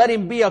angel. Let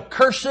him be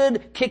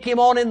accursed. Kick him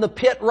on in the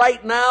pit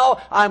right now.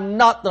 I'm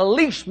not the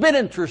least bit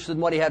interested in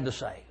what he had to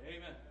say.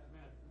 Amen.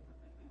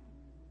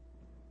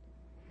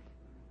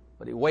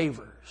 But he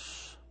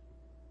wavers.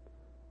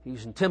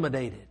 He's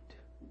intimidated.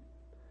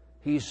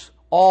 He's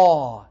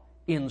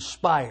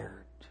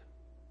awe-inspired.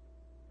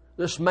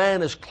 This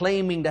man is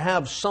claiming to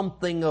have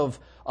something of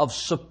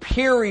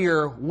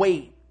superior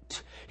weight.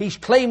 He's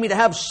claiming to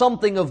have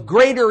something of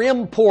greater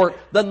import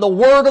than the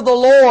word of the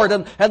Lord.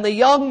 And the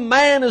young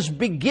man is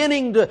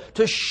beginning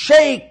to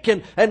shake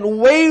and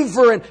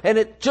waver, and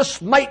it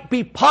just might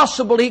be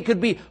possible he could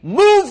be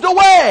moved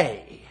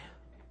away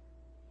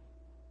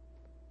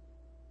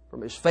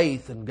from his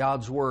faith in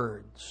God's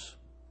words.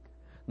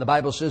 The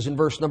Bible says in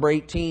verse number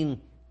 18,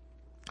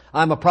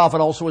 I am a prophet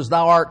also as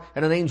thou art,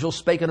 and an angel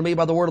spake unto me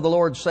by the word of the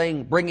Lord,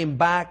 saying, bring him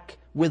back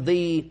with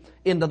thee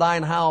into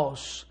thine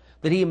house,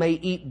 that he may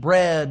eat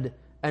bread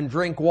and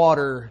drink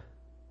water.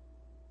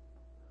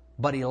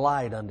 But he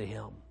lied unto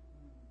him.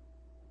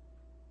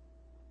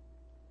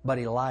 But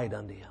he lied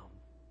unto him.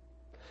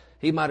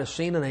 He might have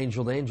seen an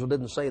angel. The angel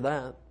didn't say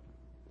that.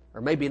 Or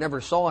maybe he never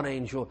saw an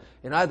angel.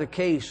 In either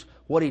case,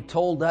 what he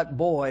told that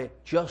boy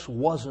just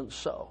wasn't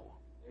so.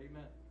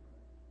 Amen.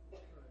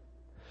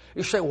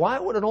 You say, why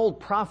would an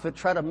old prophet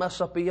try to mess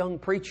up a young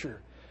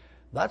preacher?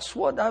 That's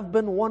what I've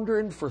been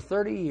wondering for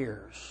 30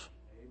 years.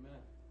 Amen.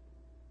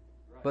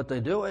 Right. But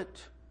they do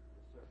it.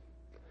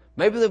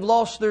 Maybe they've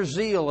lost their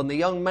zeal, and the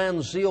young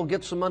man's zeal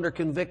gets them under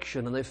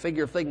conviction, and they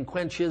figure if they can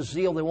quench his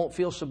zeal, they won't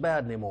feel so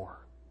bad anymore.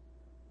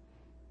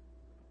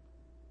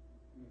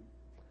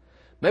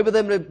 Maybe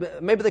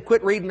they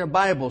quit reading their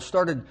Bible,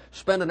 started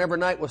spending every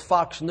night with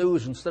Fox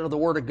News instead of the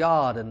Word of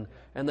God, and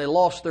they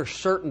lost their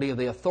certainty of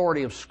the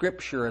authority of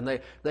Scripture,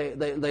 and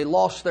they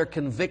lost their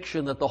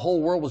conviction that the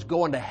whole world was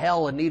going to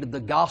hell and needed the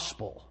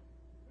gospel.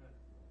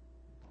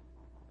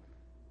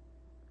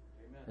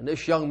 And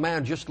this young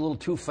man just a little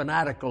too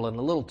fanatical and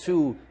a little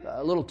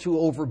too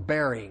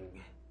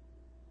overbearing.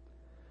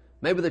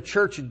 Maybe the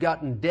church had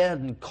gotten dead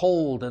and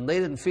cold, and they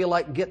didn't feel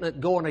like getting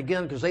it going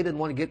again because they didn't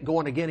want to get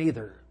going again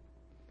either.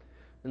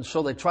 And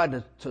so they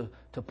tried to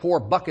pour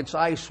buckets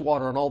of ice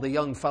water on all the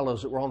young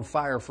fellows that were on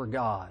fire for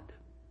God.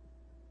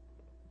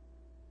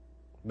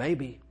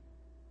 Maybe.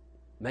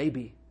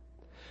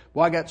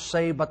 Well, I got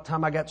saved. By the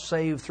time I got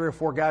saved, 3 or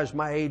 4 guys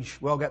my age,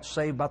 we all got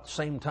saved about the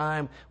same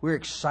time. We were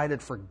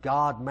excited for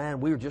God, man.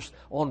 We were just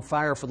on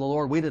fire for the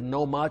Lord. We didn't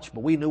know much,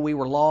 but we knew we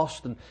were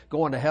lost and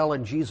going to hell,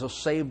 and Jesus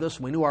saved us.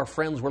 We knew our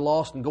friends were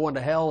lost and going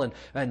to hell,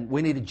 and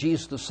we needed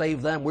Jesus to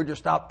save them. We're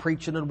just out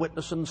preaching and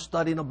witnessing and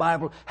studying the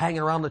Bible,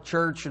 hanging around the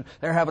church, and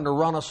they're having to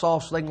run us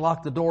off so they can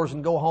lock the doors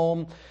and go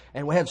home.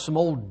 And we had some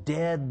old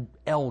dead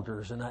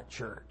elders in that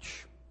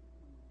church.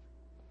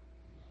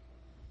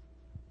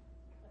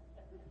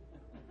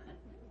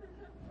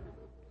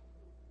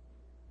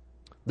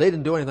 They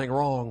didn't do anything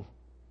wrong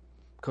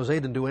because they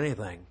didn't do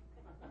anything.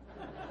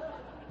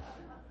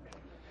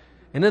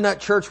 And in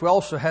that church we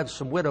also had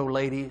some widow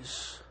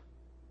ladies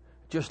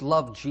just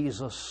loved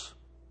Jesus.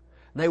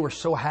 And they were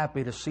so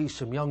happy to see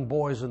some young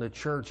boys in the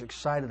church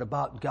excited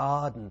about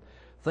God and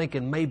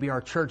thinking maybe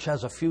our church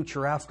has a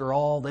future after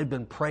all. They'd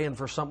been praying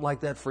for something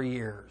like that for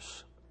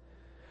years.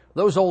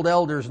 Those old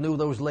elders knew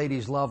those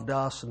ladies loved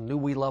us and knew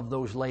we loved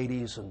those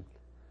ladies, and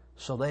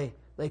so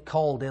they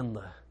called in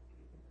the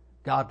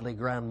godly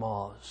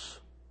grandmas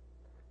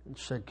and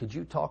said, could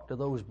you talk to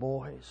those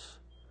boys?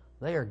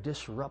 They are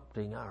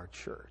disrupting our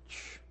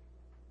church.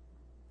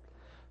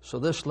 So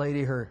this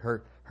lady,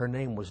 her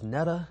name was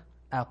Netta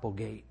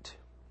Applegate.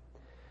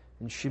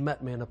 And she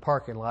met me in the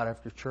parking lot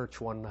after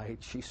church one night.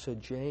 She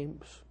said,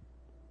 James,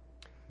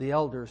 the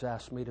elders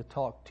asked me to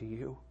talk to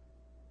you.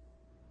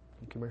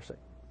 Come here a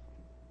second.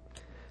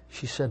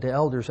 She said, the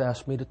elders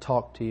asked me to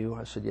talk to you.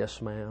 I said,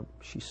 yes, ma'am.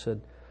 She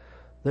said,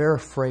 they're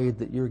afraid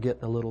that you're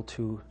getting a little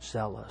too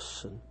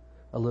zealous and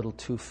a little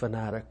too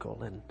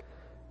fanatical,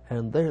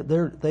 and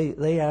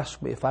they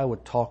asked me if I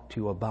would talk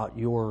to you about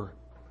your,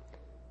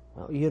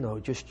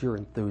 just your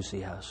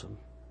enthusiasm.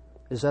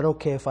 Is that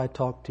okay if I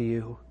talk to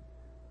you?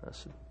 I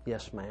said,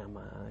 yes, ma'am,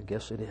 I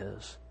guess it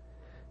is.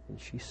 And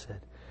she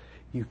said,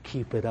 you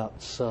keep it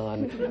up,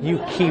 son.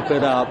 You keep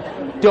it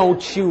up.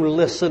 Don't you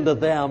listen to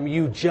them.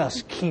 You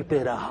just keep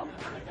it up.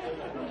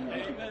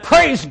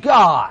 Praise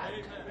God.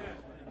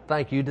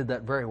 Thank you. You did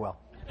that very well.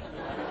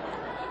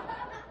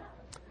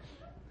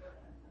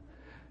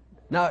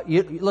 Now,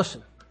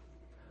 listen.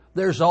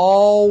 There's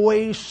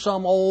always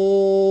some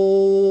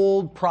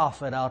old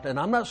prophet out there. And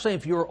I'm not saying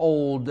if you're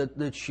old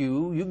that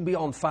you can be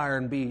on fire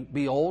and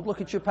be old.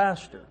 Look at your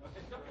pastor.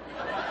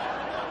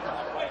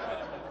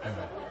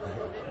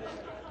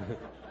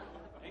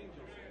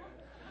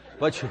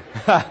 But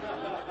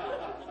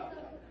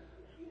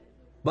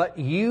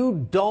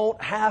you don't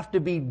have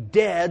to be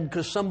dead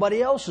because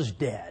somebody else is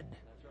dead.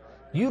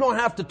 You don't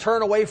have to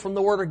turn away from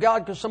the Word of God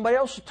because somebody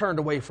else has turned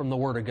away from the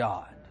Word of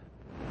God.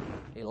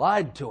 He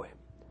lied to him.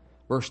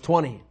 Verse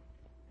 20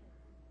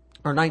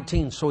 or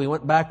 19. So he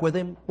went back with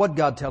him. What did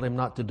God tell him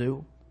not to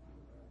do?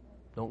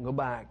 Don't go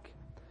back.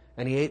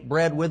 And he ate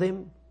bread with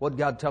him. What did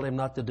God tell him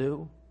not to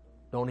do?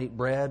 Don't eat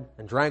bread.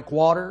 And drank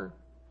water.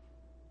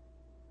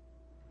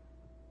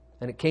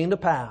 And it came to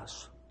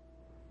pass,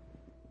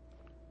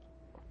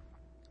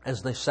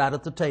 as they sat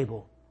at the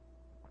table,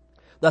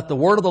 that the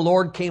word of the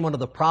Lord came unto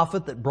the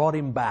prophet that brought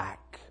him back.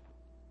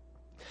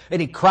 And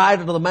he cried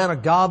unto the man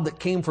of God that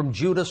came from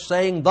Judah,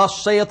 saying,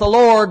 Thus saith the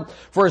Lord,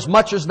 for as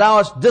much as thou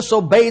hast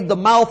disobeyed the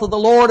mouth of the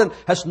Lord, and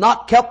hast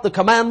not kept the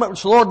commandment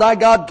which the Lord thy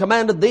God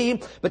commanded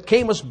thee, but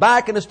camest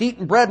back and hast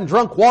eaten bread and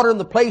drunk water in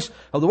the place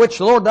of the which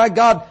the Lord thy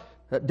God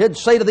did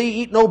say to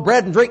thee, Eat no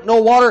bread and drink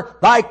no water,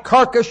 thy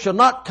carcass shall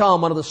not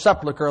come unto the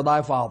sepulchre of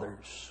thy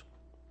fathers.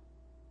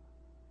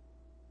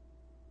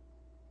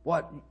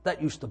 What?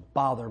 That used to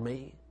bother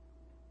me.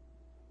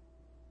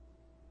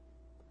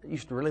 It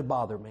used to really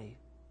bother me.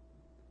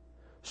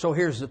 So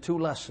here's the two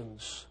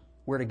lessons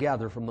we're to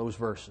gather from those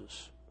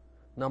verses.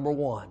 Number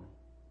one,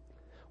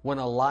 when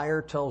a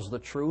liar tells the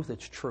truth,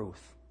 it's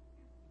truth.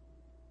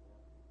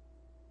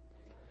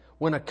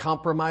 When a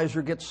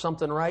compromiser gets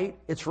something right,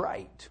 it's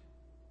right.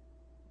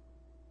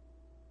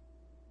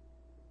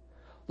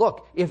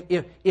 Look,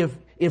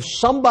 if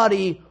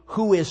somebody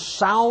who is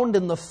sound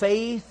in the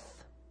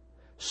faith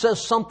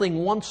says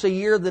something once a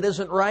year that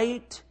isn't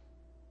right,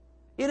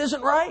 it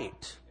isn't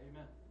right.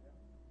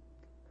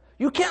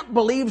 You can't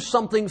believe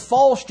something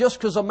false just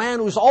because a man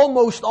who's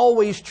almost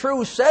always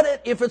true said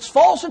it. If it's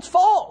false, it's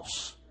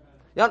false.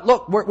 Yeah,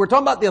 look, we're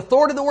talking about the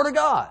authority of the Word of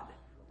God.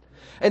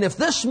 And if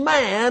this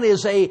man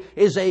is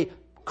a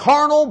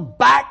carnal,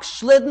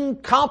 backslidden,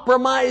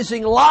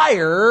 compromising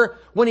liar,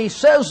 when he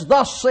says,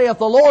 Thus saith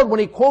the Lord, when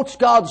he quotes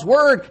God's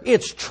Word,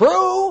 it's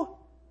true.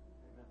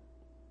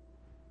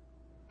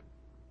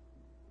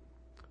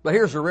 But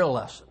here's the real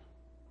lesson.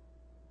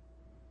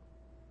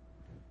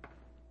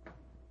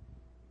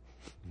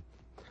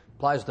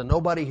 Applies to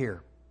nobody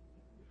here.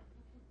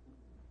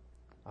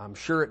 I'm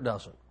sure it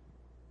doesn't.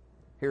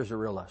 Here's the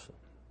real lesson.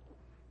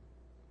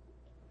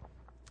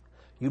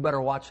 You better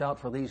watch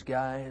out for these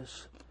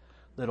guys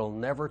that'll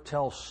never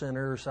tell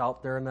sinners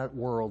out there in that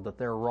world that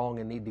they're wrong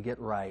and need to get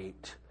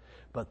right.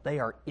 But they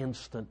are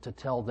instant to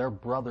tell their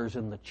brothers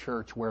in the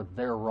church where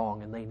they're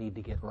wrong and they need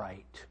to get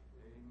right.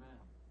 Amen.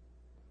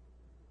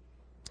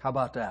 How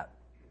about that?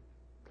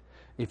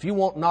 If you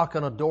won't knock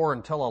on a door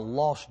and tell a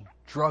lost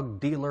drug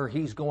dealer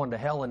he's going to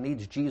hell and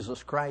needs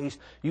Jesus Christ,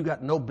 you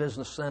got no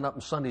business standing up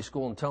in Sunday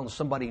school and telling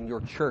somebody in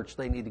your church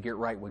they need to get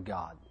right with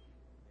God.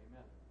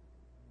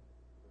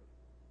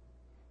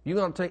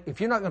 Amen. If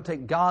you're not going to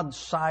take God's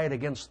side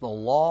against the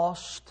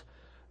lost,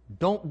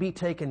 don't be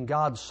taking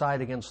God's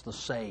side against the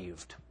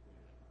saved.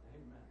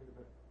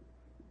 Amen.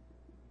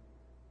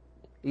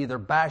 Either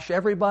bash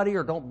everybody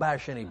or don't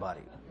bash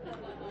anybody.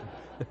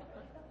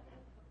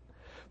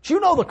 But you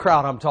know the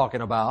crowd I'm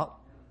talking about.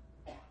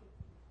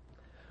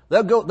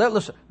 They'll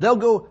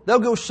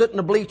go sit in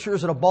the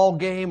bleachers at a ball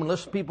game and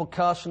listen to people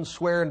cuss and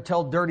swear and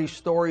tell dirty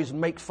stories and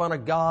make fun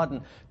of God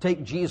and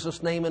take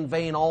Jesus' name in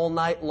vain all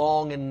night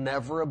long and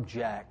never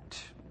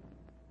object.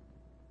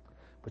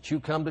 But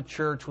you come to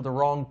church with the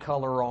wrong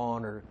color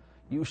on, or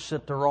you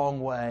sit the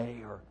wrong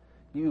way, or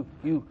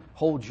you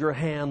hold your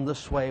hand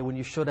this way when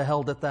you should have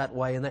held it that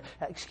way, and they,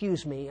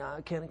 excuse me,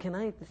 can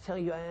I tell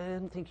you, I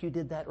didn't think you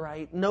did that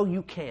right. No,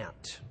 you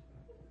can't.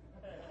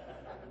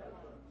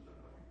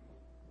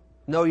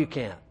 No, you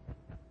can't.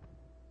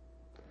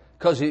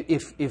 Because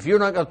if you're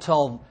not going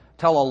to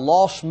tell a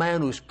lost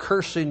man who's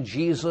cursing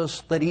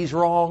Jesus that he's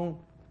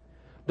wrong,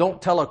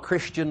 don't tell a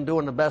Christian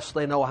doing the best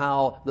they know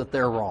how that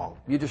they're wrong.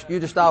 You're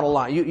just out of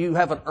line. You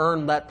haven't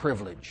earned that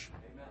privilege.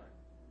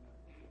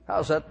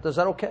 How's that? Is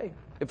that okay?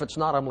 If it's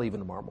not, I'm leaving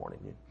tomorrow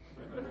morning.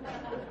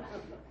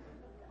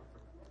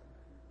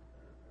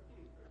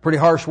 Pretty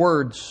harsh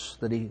words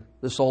that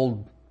this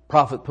old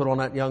prophet put on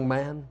that young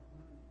man.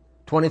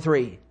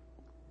 23.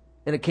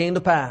 And it came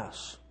to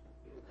pass,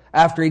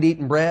 after he'd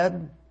eaten bread,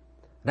 and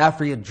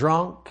after he had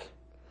drunk,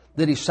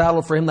 that he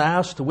saddled for him the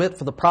ass, to wit,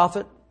 for the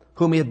prophet,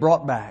 whom he had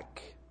brought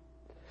back.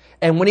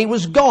 And when he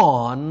was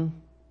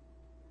gone,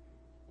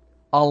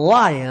 a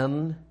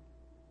lion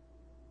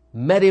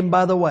met him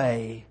by the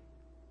way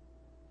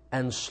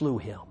and slew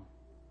him.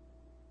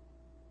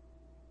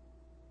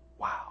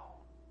 Wow.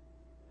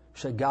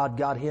 You say, God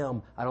got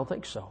him? I don't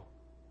think so.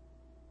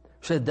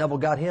 You say, the devil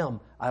got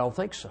him? I don't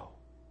think so.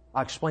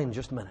 I'll explain in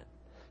just a minute.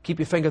 Keep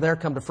your finger there.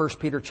 Come to 1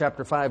 Peter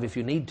chapter 5 if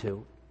you need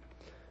to.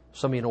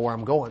 Some of you know where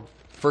I'm going.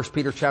 1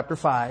 Peter chapter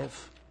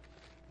 5.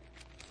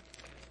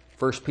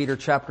 1 Peter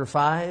chapter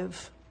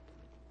 5.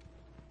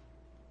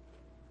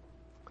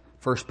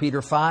 1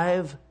 Peter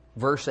 5,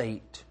 verse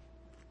 8.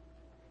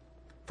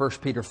 1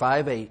 Peter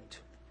 5, 8.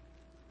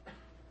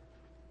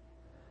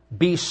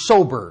 Be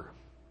sober.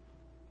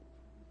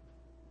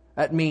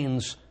 That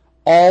means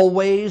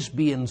always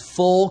be in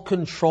full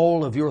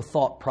control of your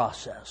thought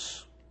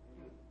process.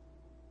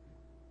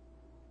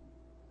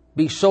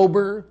 Be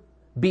sober,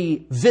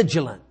 be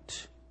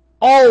vigilant,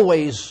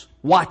 always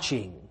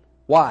watching.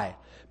 Why?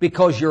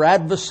 Because your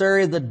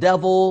adversary, the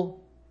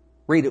devil,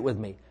 read it with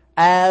me,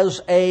 as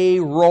a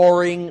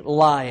roaring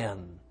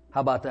lion.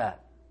 How about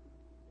that?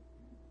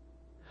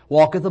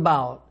 Walketh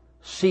about,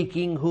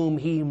 seeking whom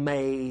he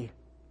may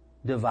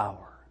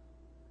devour.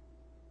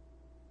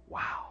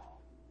 Wow.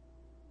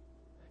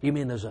 You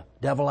mean there's a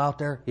devil out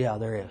there? Yeah,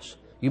 there is.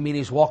 You mean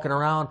he's walking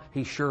around?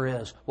 He sure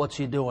is. What's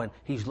he doing?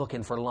 He's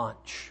looking for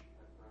lunch.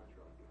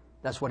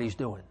 That's what he's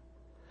doing.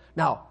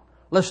 Now,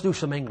 let's do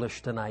some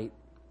English tonight.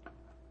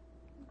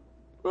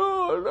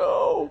 Oh,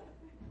 no.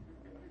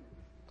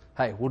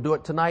 Hey, we'll do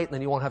it tonight, and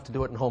then you won't have to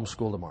do it in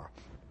homeschool tomorrow.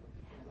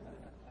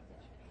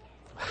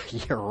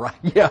 You're right.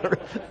 Yeah.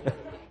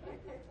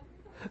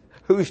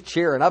 Who's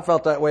cheering? I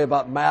felt that way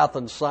about math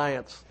and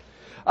science.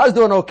 I was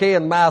doing okay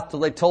in math till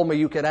they told me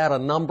you could add a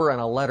number and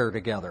a letter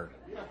together.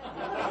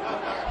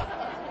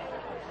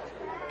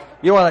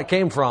 You know where that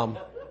came from?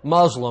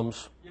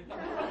 Muslims.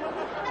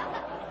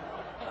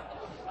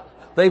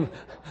 They've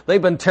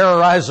been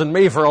terrorizing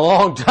me for a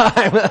long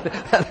time.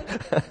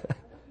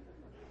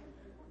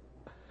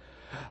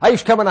 I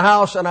used to come in the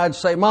house and I'd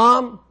say,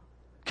 Mom,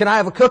 can I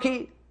have a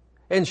cookie?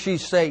 And she'd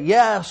say,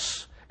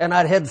 yes. And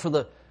I'd head for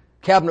the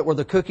cabinet where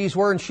the cookies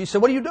were. And she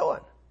said, what are you doing?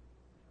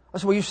 I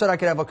said, well, you said I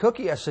could have a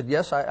cookie. I said,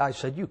 yes. I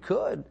said, you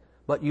could,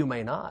 but you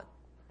may not.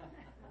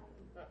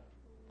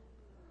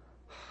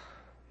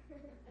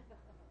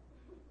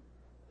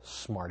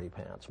 Smarty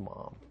pants,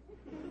 Mom.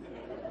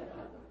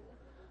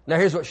 Now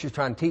here's what she's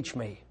trying to teach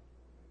me.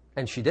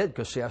 And she did,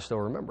 because see, I still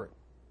remember it.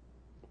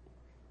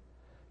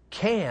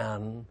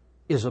 Can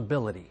is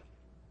ability.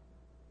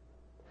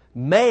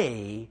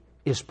 May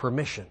is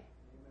permission.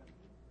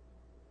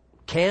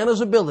 Can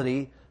is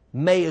ability.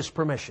 May is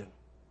permission.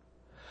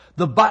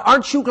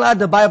 Aren't you glad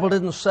the Bible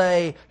didn't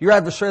say, your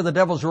adversary, the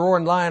devil's a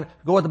roaring lion,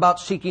 goeth about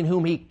seeking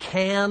whom he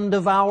can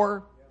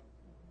devour?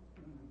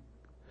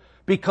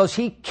 Because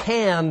he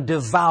can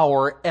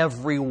devour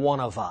every one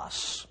of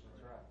us.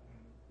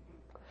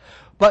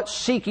 But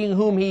seeking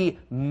whom he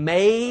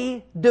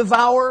may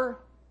devour,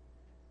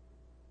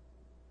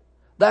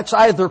 that's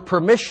either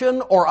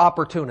permission or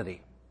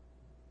opportunity.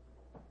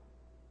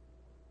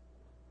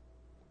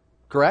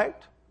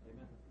 Correct?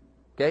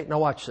 Okay, now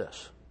watch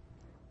this.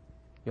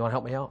 You want to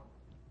help me out?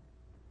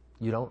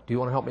 You don't? Do you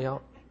want to help me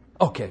out?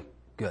 Okay,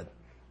 good.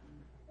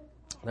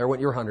 There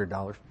went your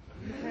 $100.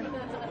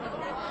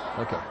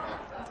 Okay.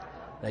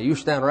 Now you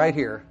stand right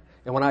here,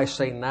 and when I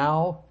say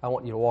now, I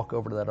want you to walk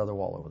over to that other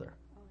wall over there.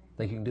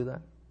 Think you can do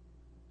that?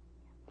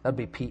 That'd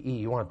be PE.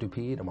 You won't have to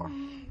do PE tomorrow.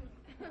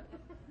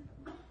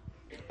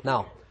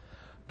 Now,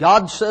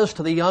 God says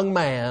to the young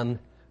man,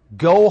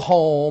 go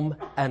home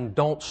and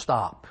don't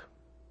stop.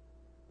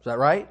 Is that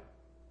right?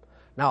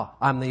 Now,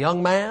 I'm the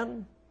young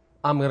man.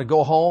 I'm going to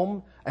go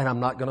home and I'm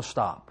not going to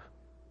stop.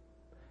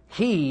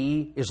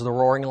 He is the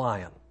roaring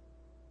lion.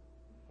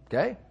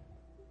 Okay?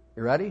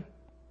 You ready?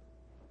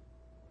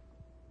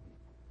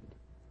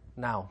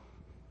 Now.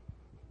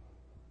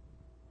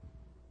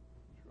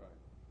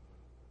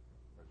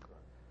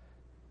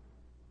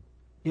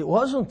 It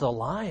wasn't the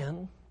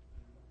lion.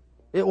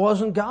 It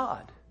wasn't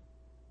God.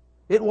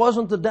 It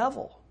wasn't the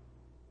devil.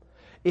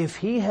 If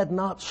he had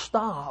not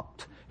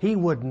stopped, he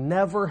would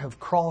never have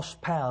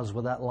crossed paths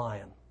with that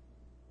lion.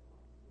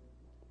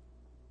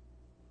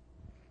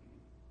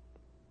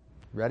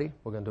 Ready?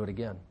 We're going to do it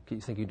again. You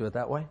think you do it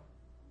that way?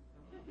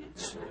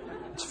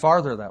 It's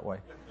farther that way.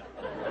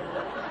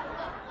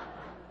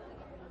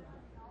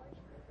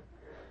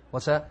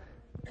 What's that?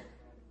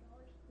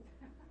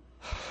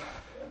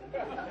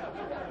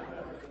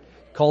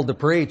 Called to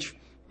preach.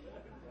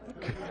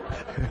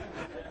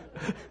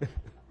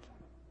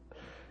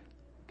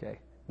 Okay.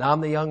 Now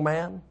I'm the young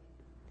man.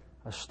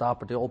 I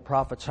stop at the old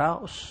prophet's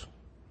house.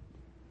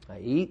 I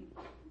eat.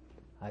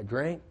 I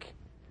drink.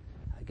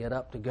 I get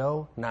up to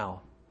go.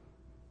 Now.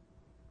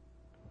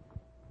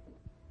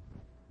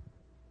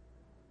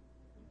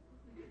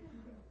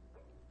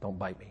 Don't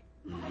bite me.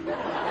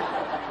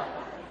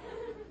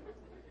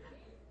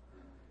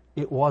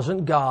 It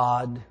wasn't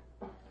God.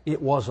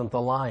 It wasn't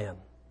the lion.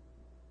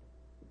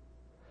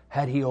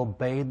 Had he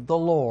obeyed the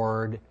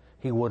Lord,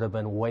 he would have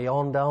been way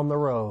on down the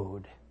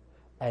road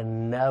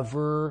and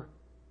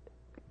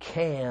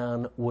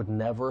would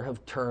never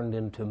have turned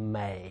into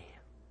May.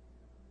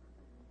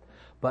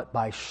 But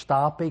by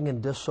stopping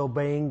and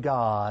disobeying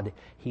God,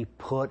 he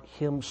put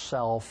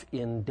himself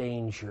in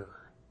danger.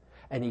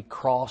 And he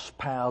crossed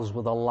paths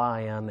with a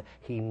lion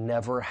he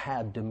never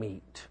had to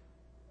meet.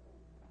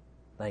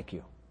 Thank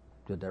you.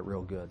 Did that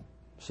real good.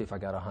 See if I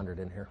got 100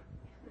 in here.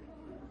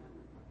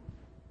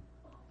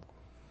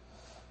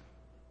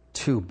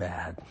 Too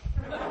bad.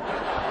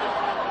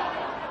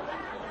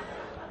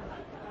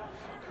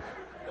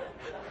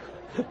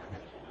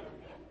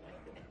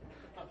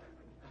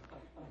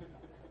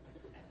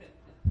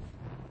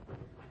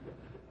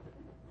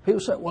 People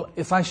say, well,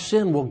 if I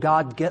sin, will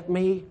God get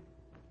me?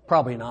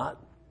 Probably not.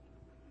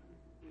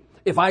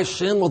 If I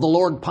sin, will the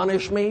Lord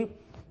punish me?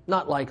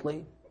 Not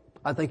likely.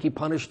 I think he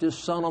punished his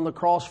son on the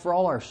cross for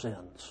all our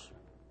sins.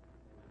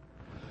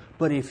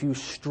 But if you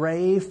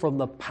stray from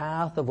the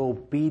path of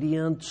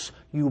obedience,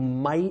 you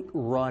might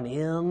run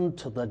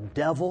into the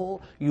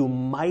devil. You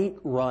might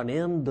run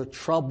into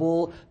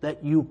trouble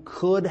that you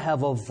could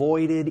have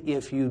avoided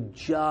if you'd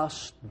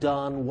just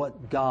done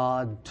what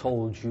God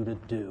told you to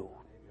do.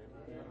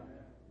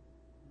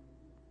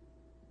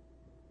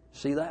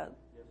 See that?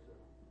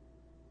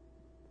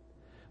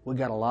 We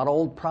got a lot of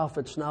old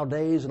prophets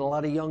nowadays and a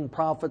lot of young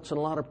prophets and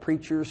a lot of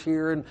preachers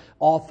here and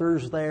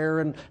authors there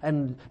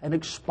and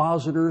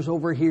expositors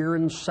over here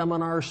and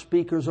seminar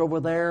speakers over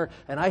there.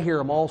 And I hear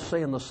them all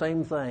saying the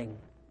same thing.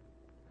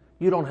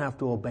 You don't have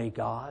to obey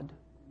God.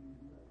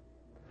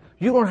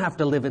 You don't have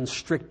to live in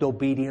strict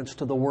obedience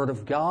to the Word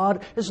of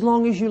God as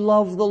long as you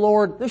love the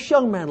Lord. This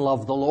young man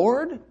loved the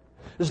Lord.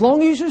 As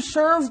long as you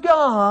serve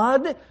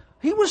God,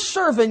 he was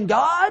serving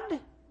God.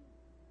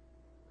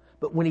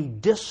 But when he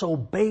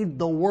disobeyed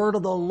the word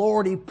of the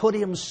Lord, he put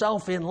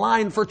himself in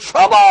line for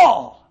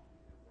trouble.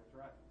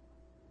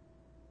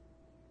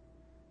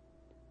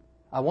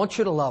 I want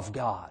you to love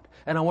God,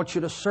 and I want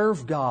you to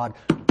serve God,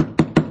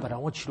 but I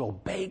want you to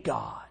obey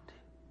God.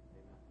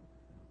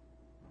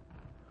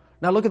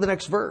 Now look at the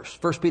next verse,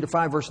 1 Peter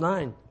 5, verse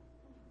 9.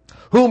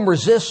 Whom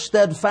resist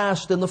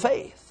steadfast in the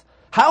faith.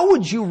 How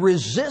would you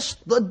resist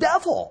the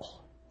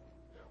devil?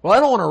 Well, I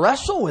don't want to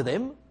wrestle with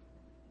him.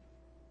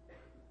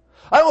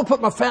 I don't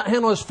put my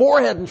hand on his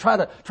forehead and try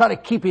to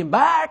keep him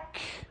back.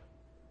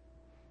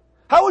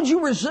 How would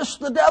you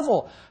resist the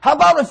devil? How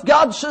about if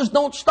God says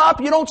don't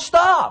stop, you don't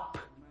stop?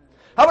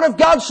 How about if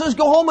God says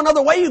go home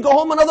another way, you go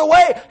home another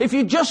way? If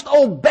you just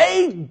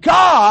obey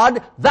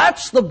God,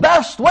 that's the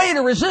best way to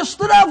resist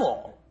the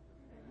devil.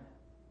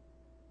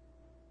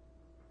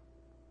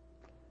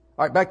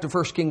 All right, back to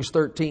 1 Kings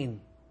 13.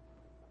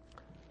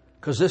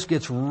 Because this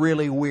gets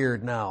really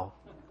weird now.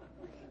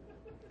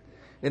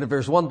 And if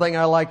there's one thing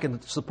I like,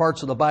 it's the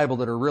parts of the Bible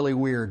that are really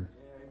weird.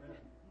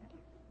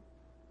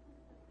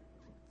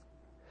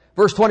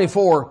 Verse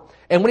 24,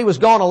 and when he was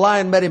gone, a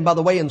lion met him by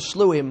the way and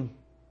slew him.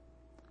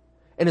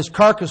 And his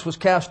carcass was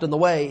cast in the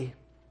way.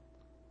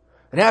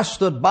 And Ash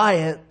stood by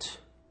it.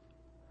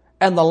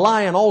 And the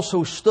lion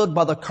also stood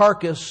by the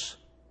carcass.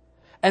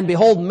 And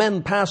behold,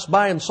 men passed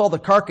by and saw the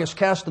carcass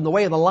cast in the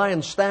way, and the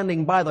lion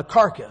standing by the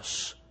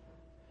carcass.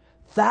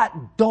 That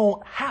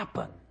don't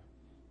happen.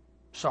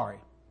 Sorry.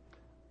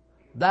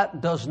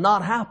 That does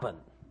not happen.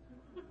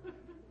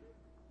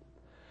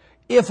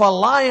 If a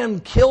lion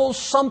kills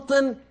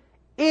something,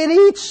 it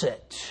eats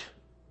it.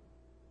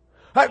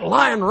 That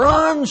lion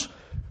runs,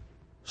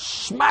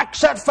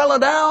 smacks that fella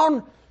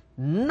down,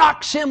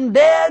 knocks him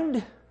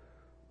dead,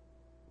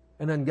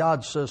 and then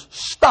God says,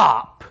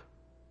 stop.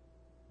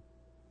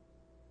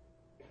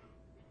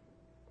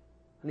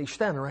 And he's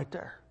standing right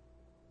there.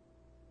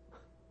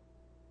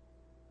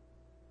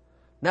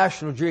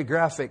 National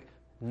Geographic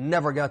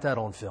never got that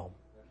on film.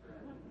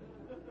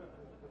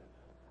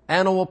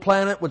 Animal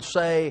Planet would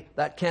say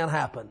that can't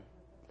happen.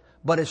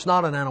 But it's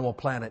not an Animal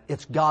Planet.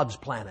 It's God's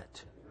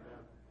planet.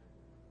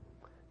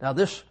 Now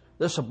this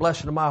is a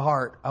blessing to my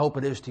heart. I hope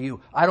it is to you.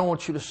 I don't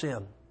want you to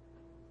sin.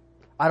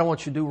 I don't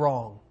want you to do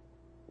wrong.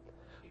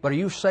 But are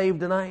you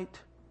saved tonight?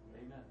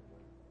 Amen.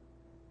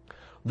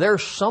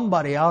 There's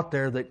somebody out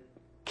there that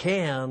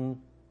can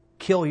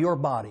kill your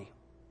body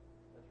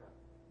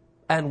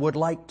and would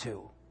like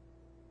to.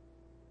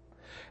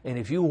 And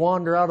if you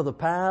wander out of the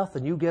path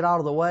and you get out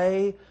of the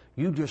way,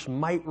 you just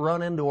might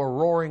run into a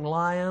roaring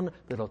lion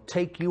that'll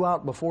take you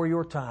out before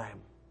your time.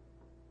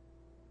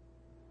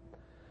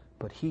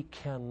 But he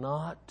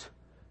cannot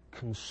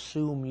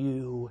consume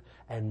you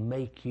and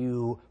make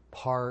you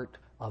part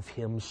of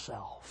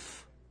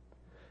himself.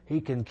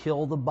 He can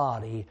kill the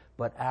body,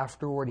 but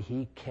afterward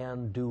he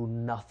can do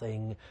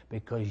nothing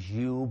because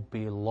you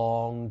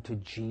belong to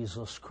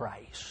Jesus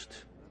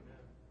Christ.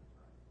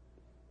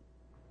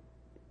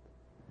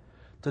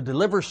 To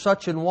deliver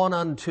such an one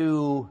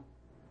unto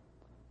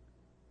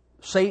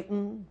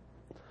Satan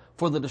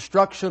for the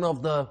destruction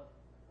of the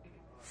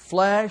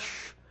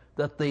flesh,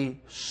 that the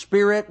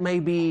spirit may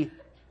be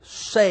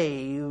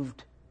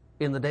saved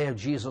in the day of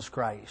Jesus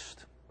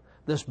Christ.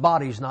 This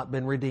body's not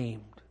been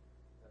redeemed.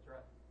 That's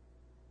right.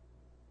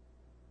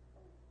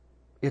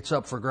 It's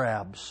up for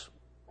grabs.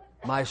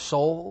 My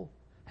soul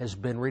has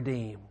been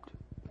redeemed.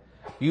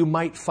 You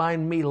might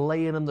find me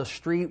laying in the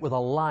street with a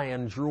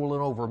lion drooling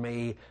over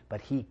me,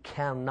 but he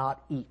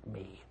cannot eat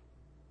me.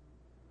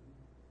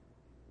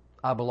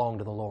 I belong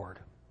to the Lord.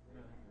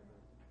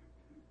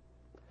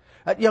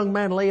 That young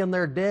man laying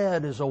there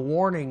dead is a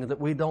warning that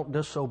we don't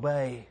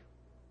disobey.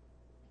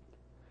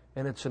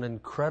 And it's an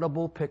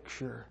incredible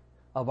picture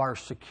of our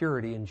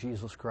security in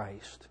Jesus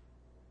Christ.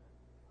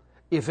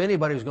 If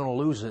anybody's going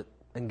to lose it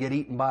and get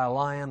eaten by a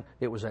lion,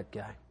 it was that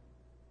guy.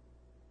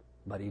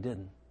 But he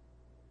didn't.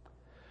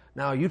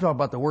 Now, you talk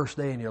about the worst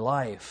day in your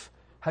life.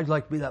 How'd you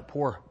like to be that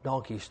poor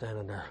donkey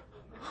standing there?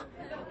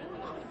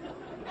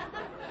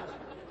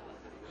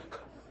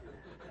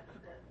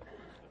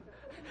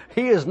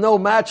 He is no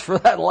match for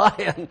that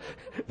lion.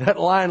 That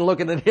lion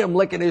looking at him,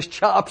 licking his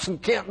chops and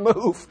can't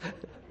move.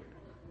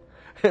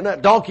 And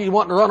that donkey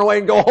wanting to run away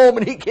and go home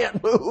and he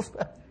can't move.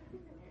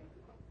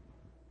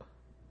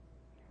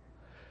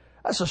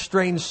 That's a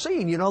strange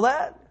scene, you know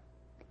that?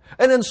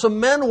 And then some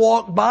men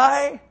walk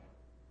by.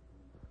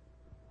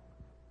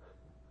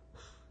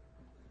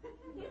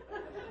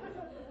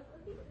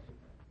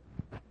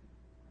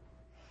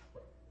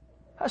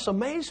 That's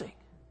amazing.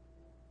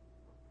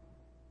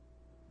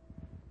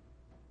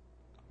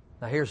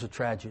 Now here's the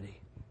tragedy.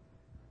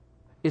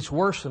 It's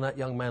worse than that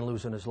young man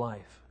losing his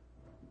life.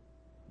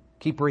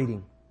 Keep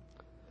reading.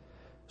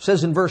 It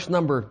says in verse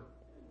number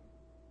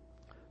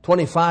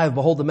 25,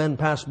 behold, the men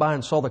passed by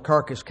and saw the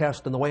carcass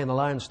cast in the way, and the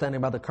lion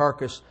standing by the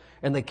carcass.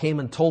 And they came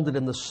and told it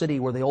in the city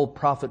where the old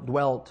prophet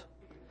dwelt.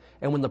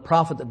 And when the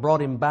prophet that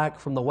brought him back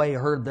from the way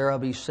heard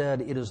thereof, he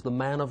said, it is the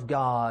man of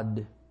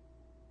God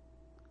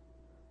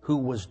who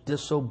was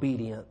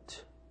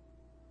disobedient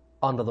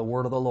unto the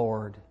word of the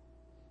Lord.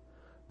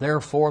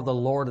 Therefore the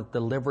Lord hath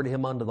delivered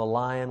him unto the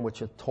lion, which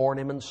hath torn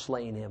him and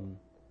slain him,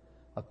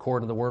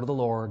 according to the word of the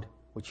Lord,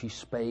 which he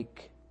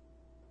spake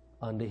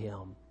unto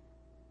him.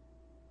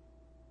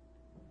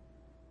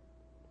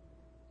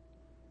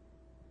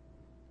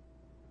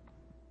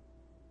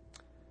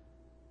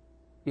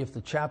 If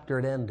the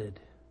chapter had ended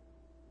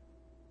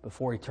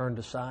before he turned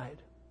aside,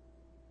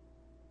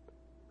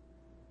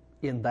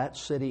 in that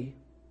city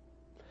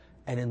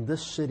and in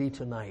this city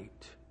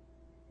tonight,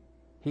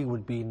 he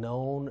would be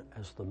known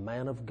as the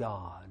man of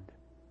God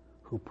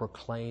who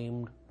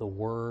proclaimed the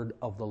word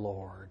of the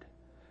Lord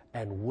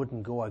and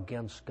wouldn't go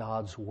against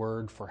God's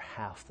word for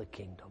half the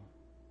kingdom.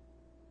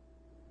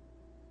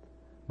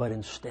 But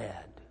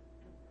instead,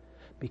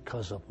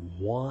 because of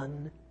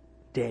one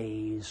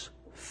day's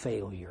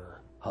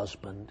failure,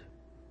 husband,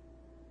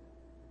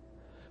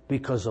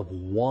 because of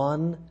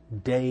one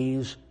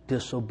day's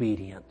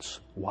disobedience,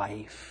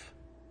 wife,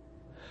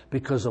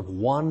 because of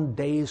one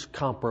day's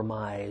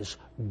compromise,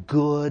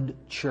 good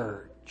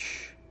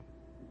church,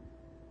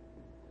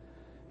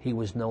 he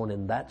was known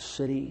in that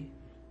city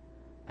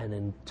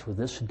and to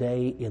this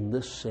day in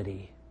this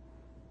city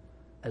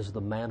as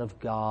the man of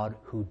God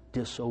who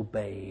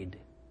disobeyed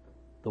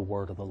the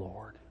word of the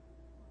Lord.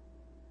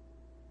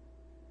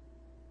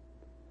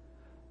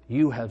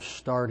 You have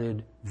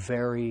started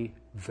very,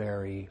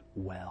 very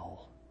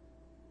well.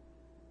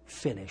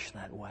 Finish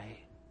that way.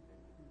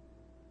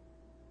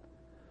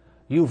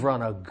 You've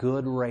run a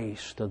good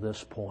race to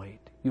this point.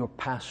 Your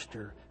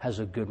pastor has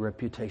a good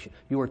reputation.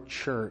 Your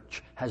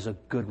church has a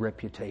good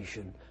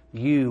reputation.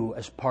 You,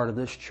 as part of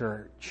this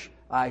church,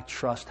 I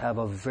trust, have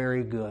a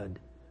very good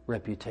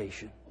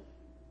reputation.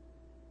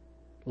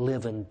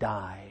 Live and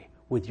die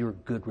with your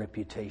good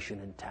reputation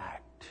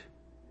intact.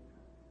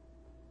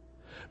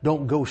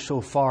 Don't go so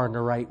far in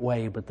the right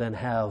way, but then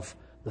have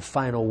the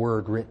final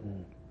word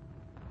written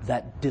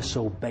that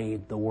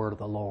disobeyed the word of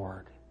the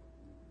Lord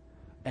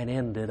and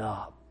ended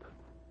up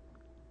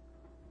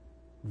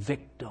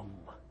victim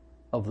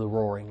of the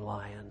roaring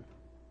lion.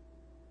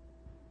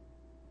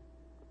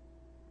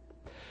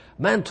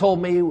 A man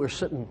told me, we were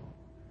sitting,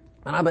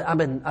 and I've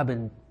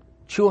been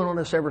chewing on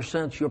this ever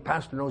since. Your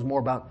pastor knows more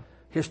about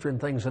history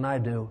and things than I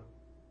do.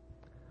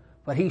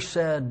 But he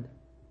said,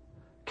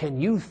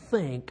 can you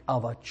think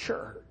of a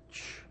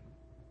church?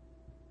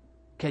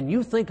 Can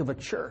you think of a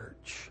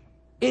church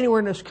anywhere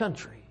in this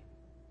country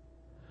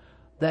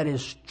that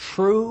is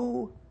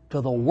true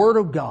to the Word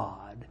of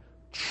God,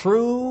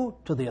 true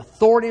to the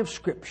authority of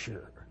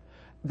Scripture,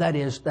 that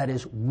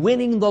is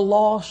winning the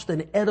lost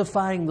and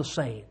edifying the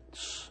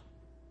saints,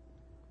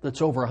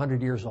 that's over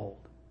 100 years old?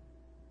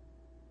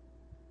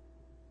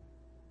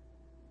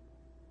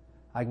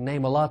 I can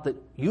name a lot that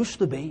used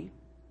to be.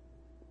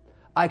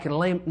 I can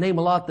name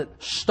a lot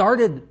that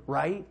started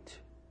right.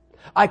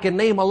 I can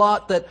name a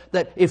lot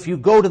that if you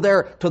go to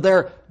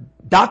their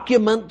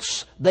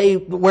documents,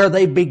 where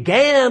they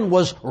began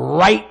was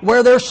right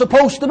where they're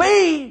supposed to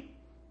be.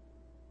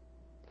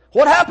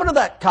 What happened to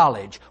that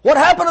college? What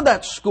happened to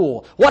that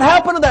school? What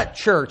happened to that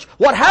church?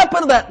 What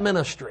happened to that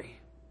ministry?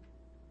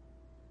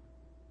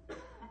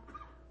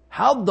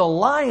 How'd the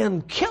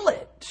lion kill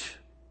it?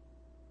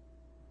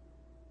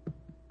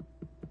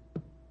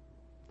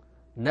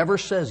 Never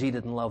says he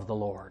didn't love the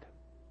Lord.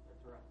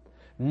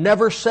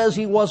 Never says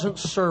he wasn't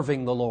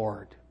serving the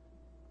Lord.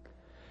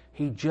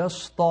 He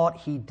just thought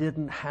he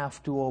didn't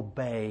have to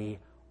obey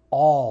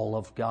all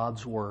of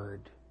God's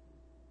Word.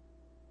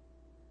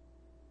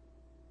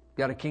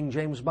 Got a King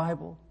James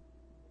Bible?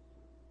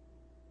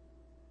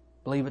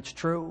 Believe it's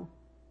true?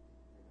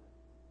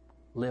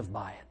 Live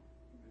by it.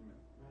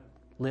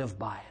 Live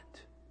by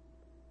it.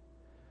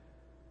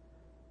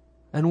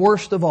 And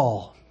worst of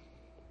all,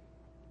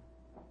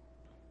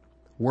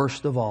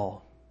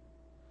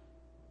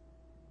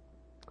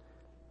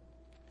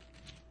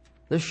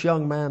 this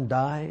young man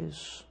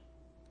dies,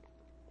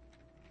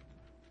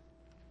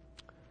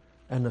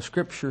 and the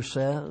Scripture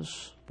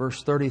says,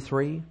 verse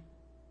 33,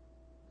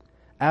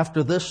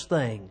 after this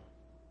thing,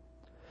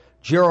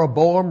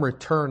 Jeroboam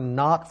returned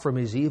not from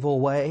his evil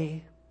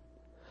way,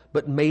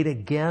 but made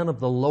again of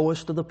the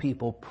lowest of the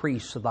people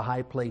priests of the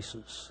high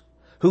places.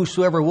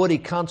 Whosoever would, he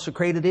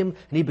consecrated him,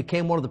 and he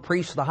became one of the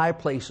priests of the high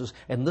places.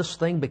 And this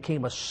thing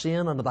became a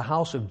sin unto the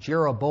house of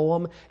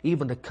Jeroboam,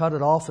 even to cut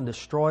it off and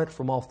destroy it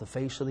from off the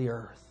face of the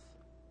earth.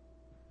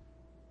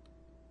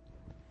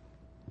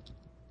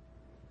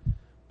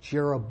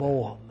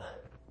 Jeroboam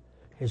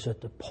is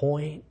at the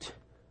point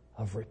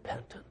of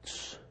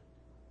repentance.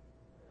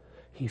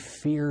 He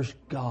fears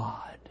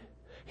God.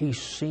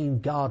 He's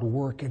seen God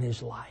work in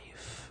his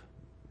life.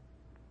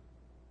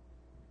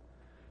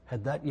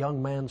 Had that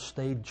young man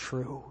stayed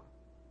true,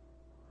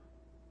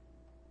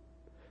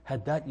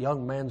 had that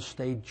young man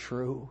stayed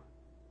true,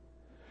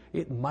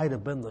 it might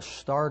have been the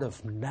start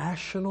of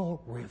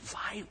national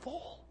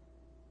revival.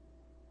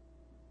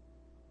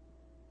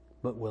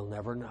 But we'll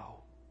never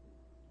know.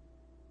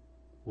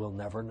 We'll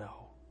never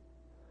know.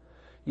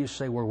 You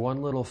say we're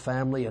one little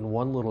family in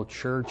one little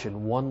church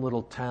in one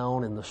little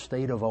town in the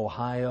state of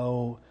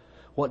Ohio.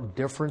 What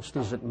difference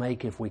does it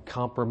make if we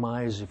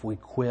compromise, if we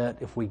quit,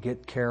 if we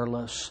get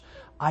careless?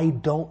 I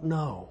don't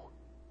know.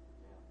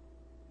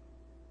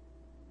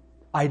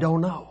 I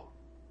don't know.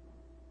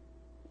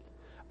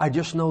 I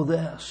just know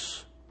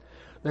this.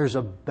 There's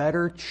a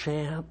better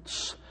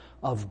chance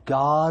of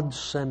God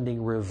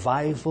sending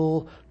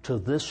revival to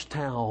this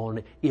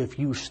town if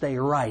you stay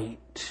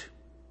right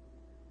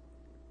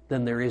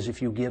than there is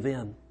if you give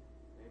in.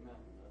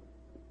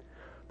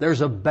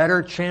 There's a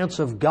better chance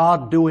of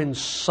God doing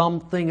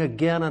something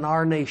again in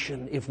our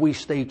nation if we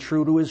stay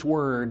true to His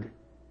Word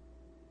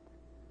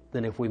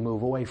than if we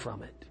move away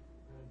from it.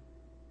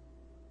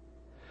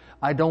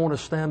 I don't want to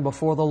stand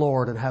before the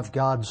Lord and have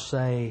God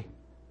say,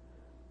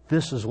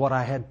 "This is what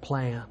I had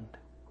planned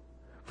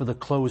for the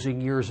closing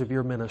years of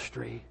your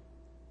ministry."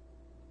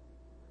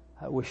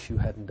 I wish you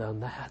hadn't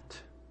done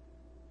that.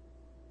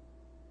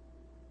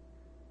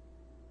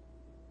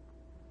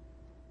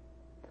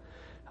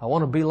 I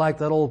want to be like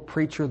that old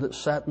preacher that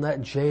sat in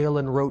that jail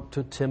and wrote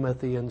to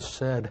Timothy and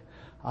said,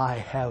 "I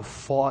have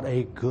fought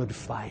a good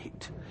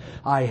fight.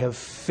 I have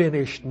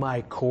finished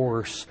my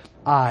course.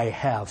 I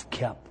have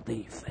kept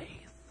the faith."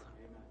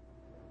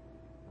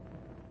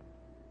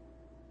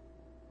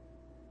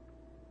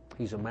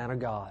 He's a man of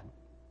God.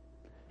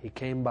 He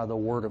came by the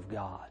Word of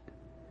God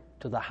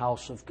to the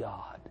house of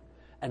God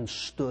and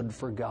stood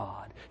for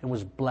God and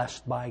was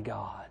blessed by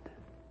God.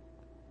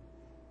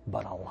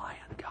 But a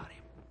lion got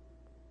him.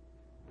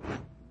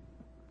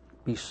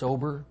 Be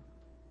sober.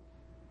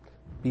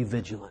 Be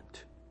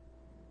vigilant.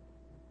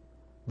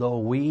 Though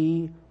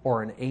we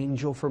or an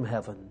angel from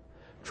heaven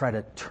try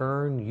to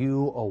turn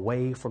you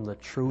away from the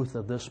truth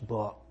of this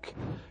book,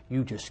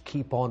 you just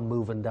keep on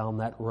moving down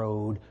that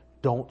road.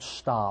 Don't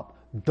stop.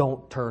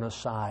 Don't turn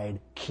aside.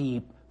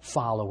 Keep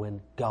following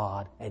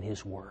God and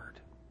His Word.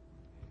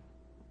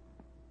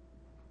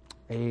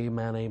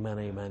 Amen, amen,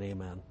 amen,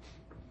 amen.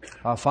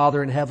 Our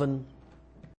Father in heaven,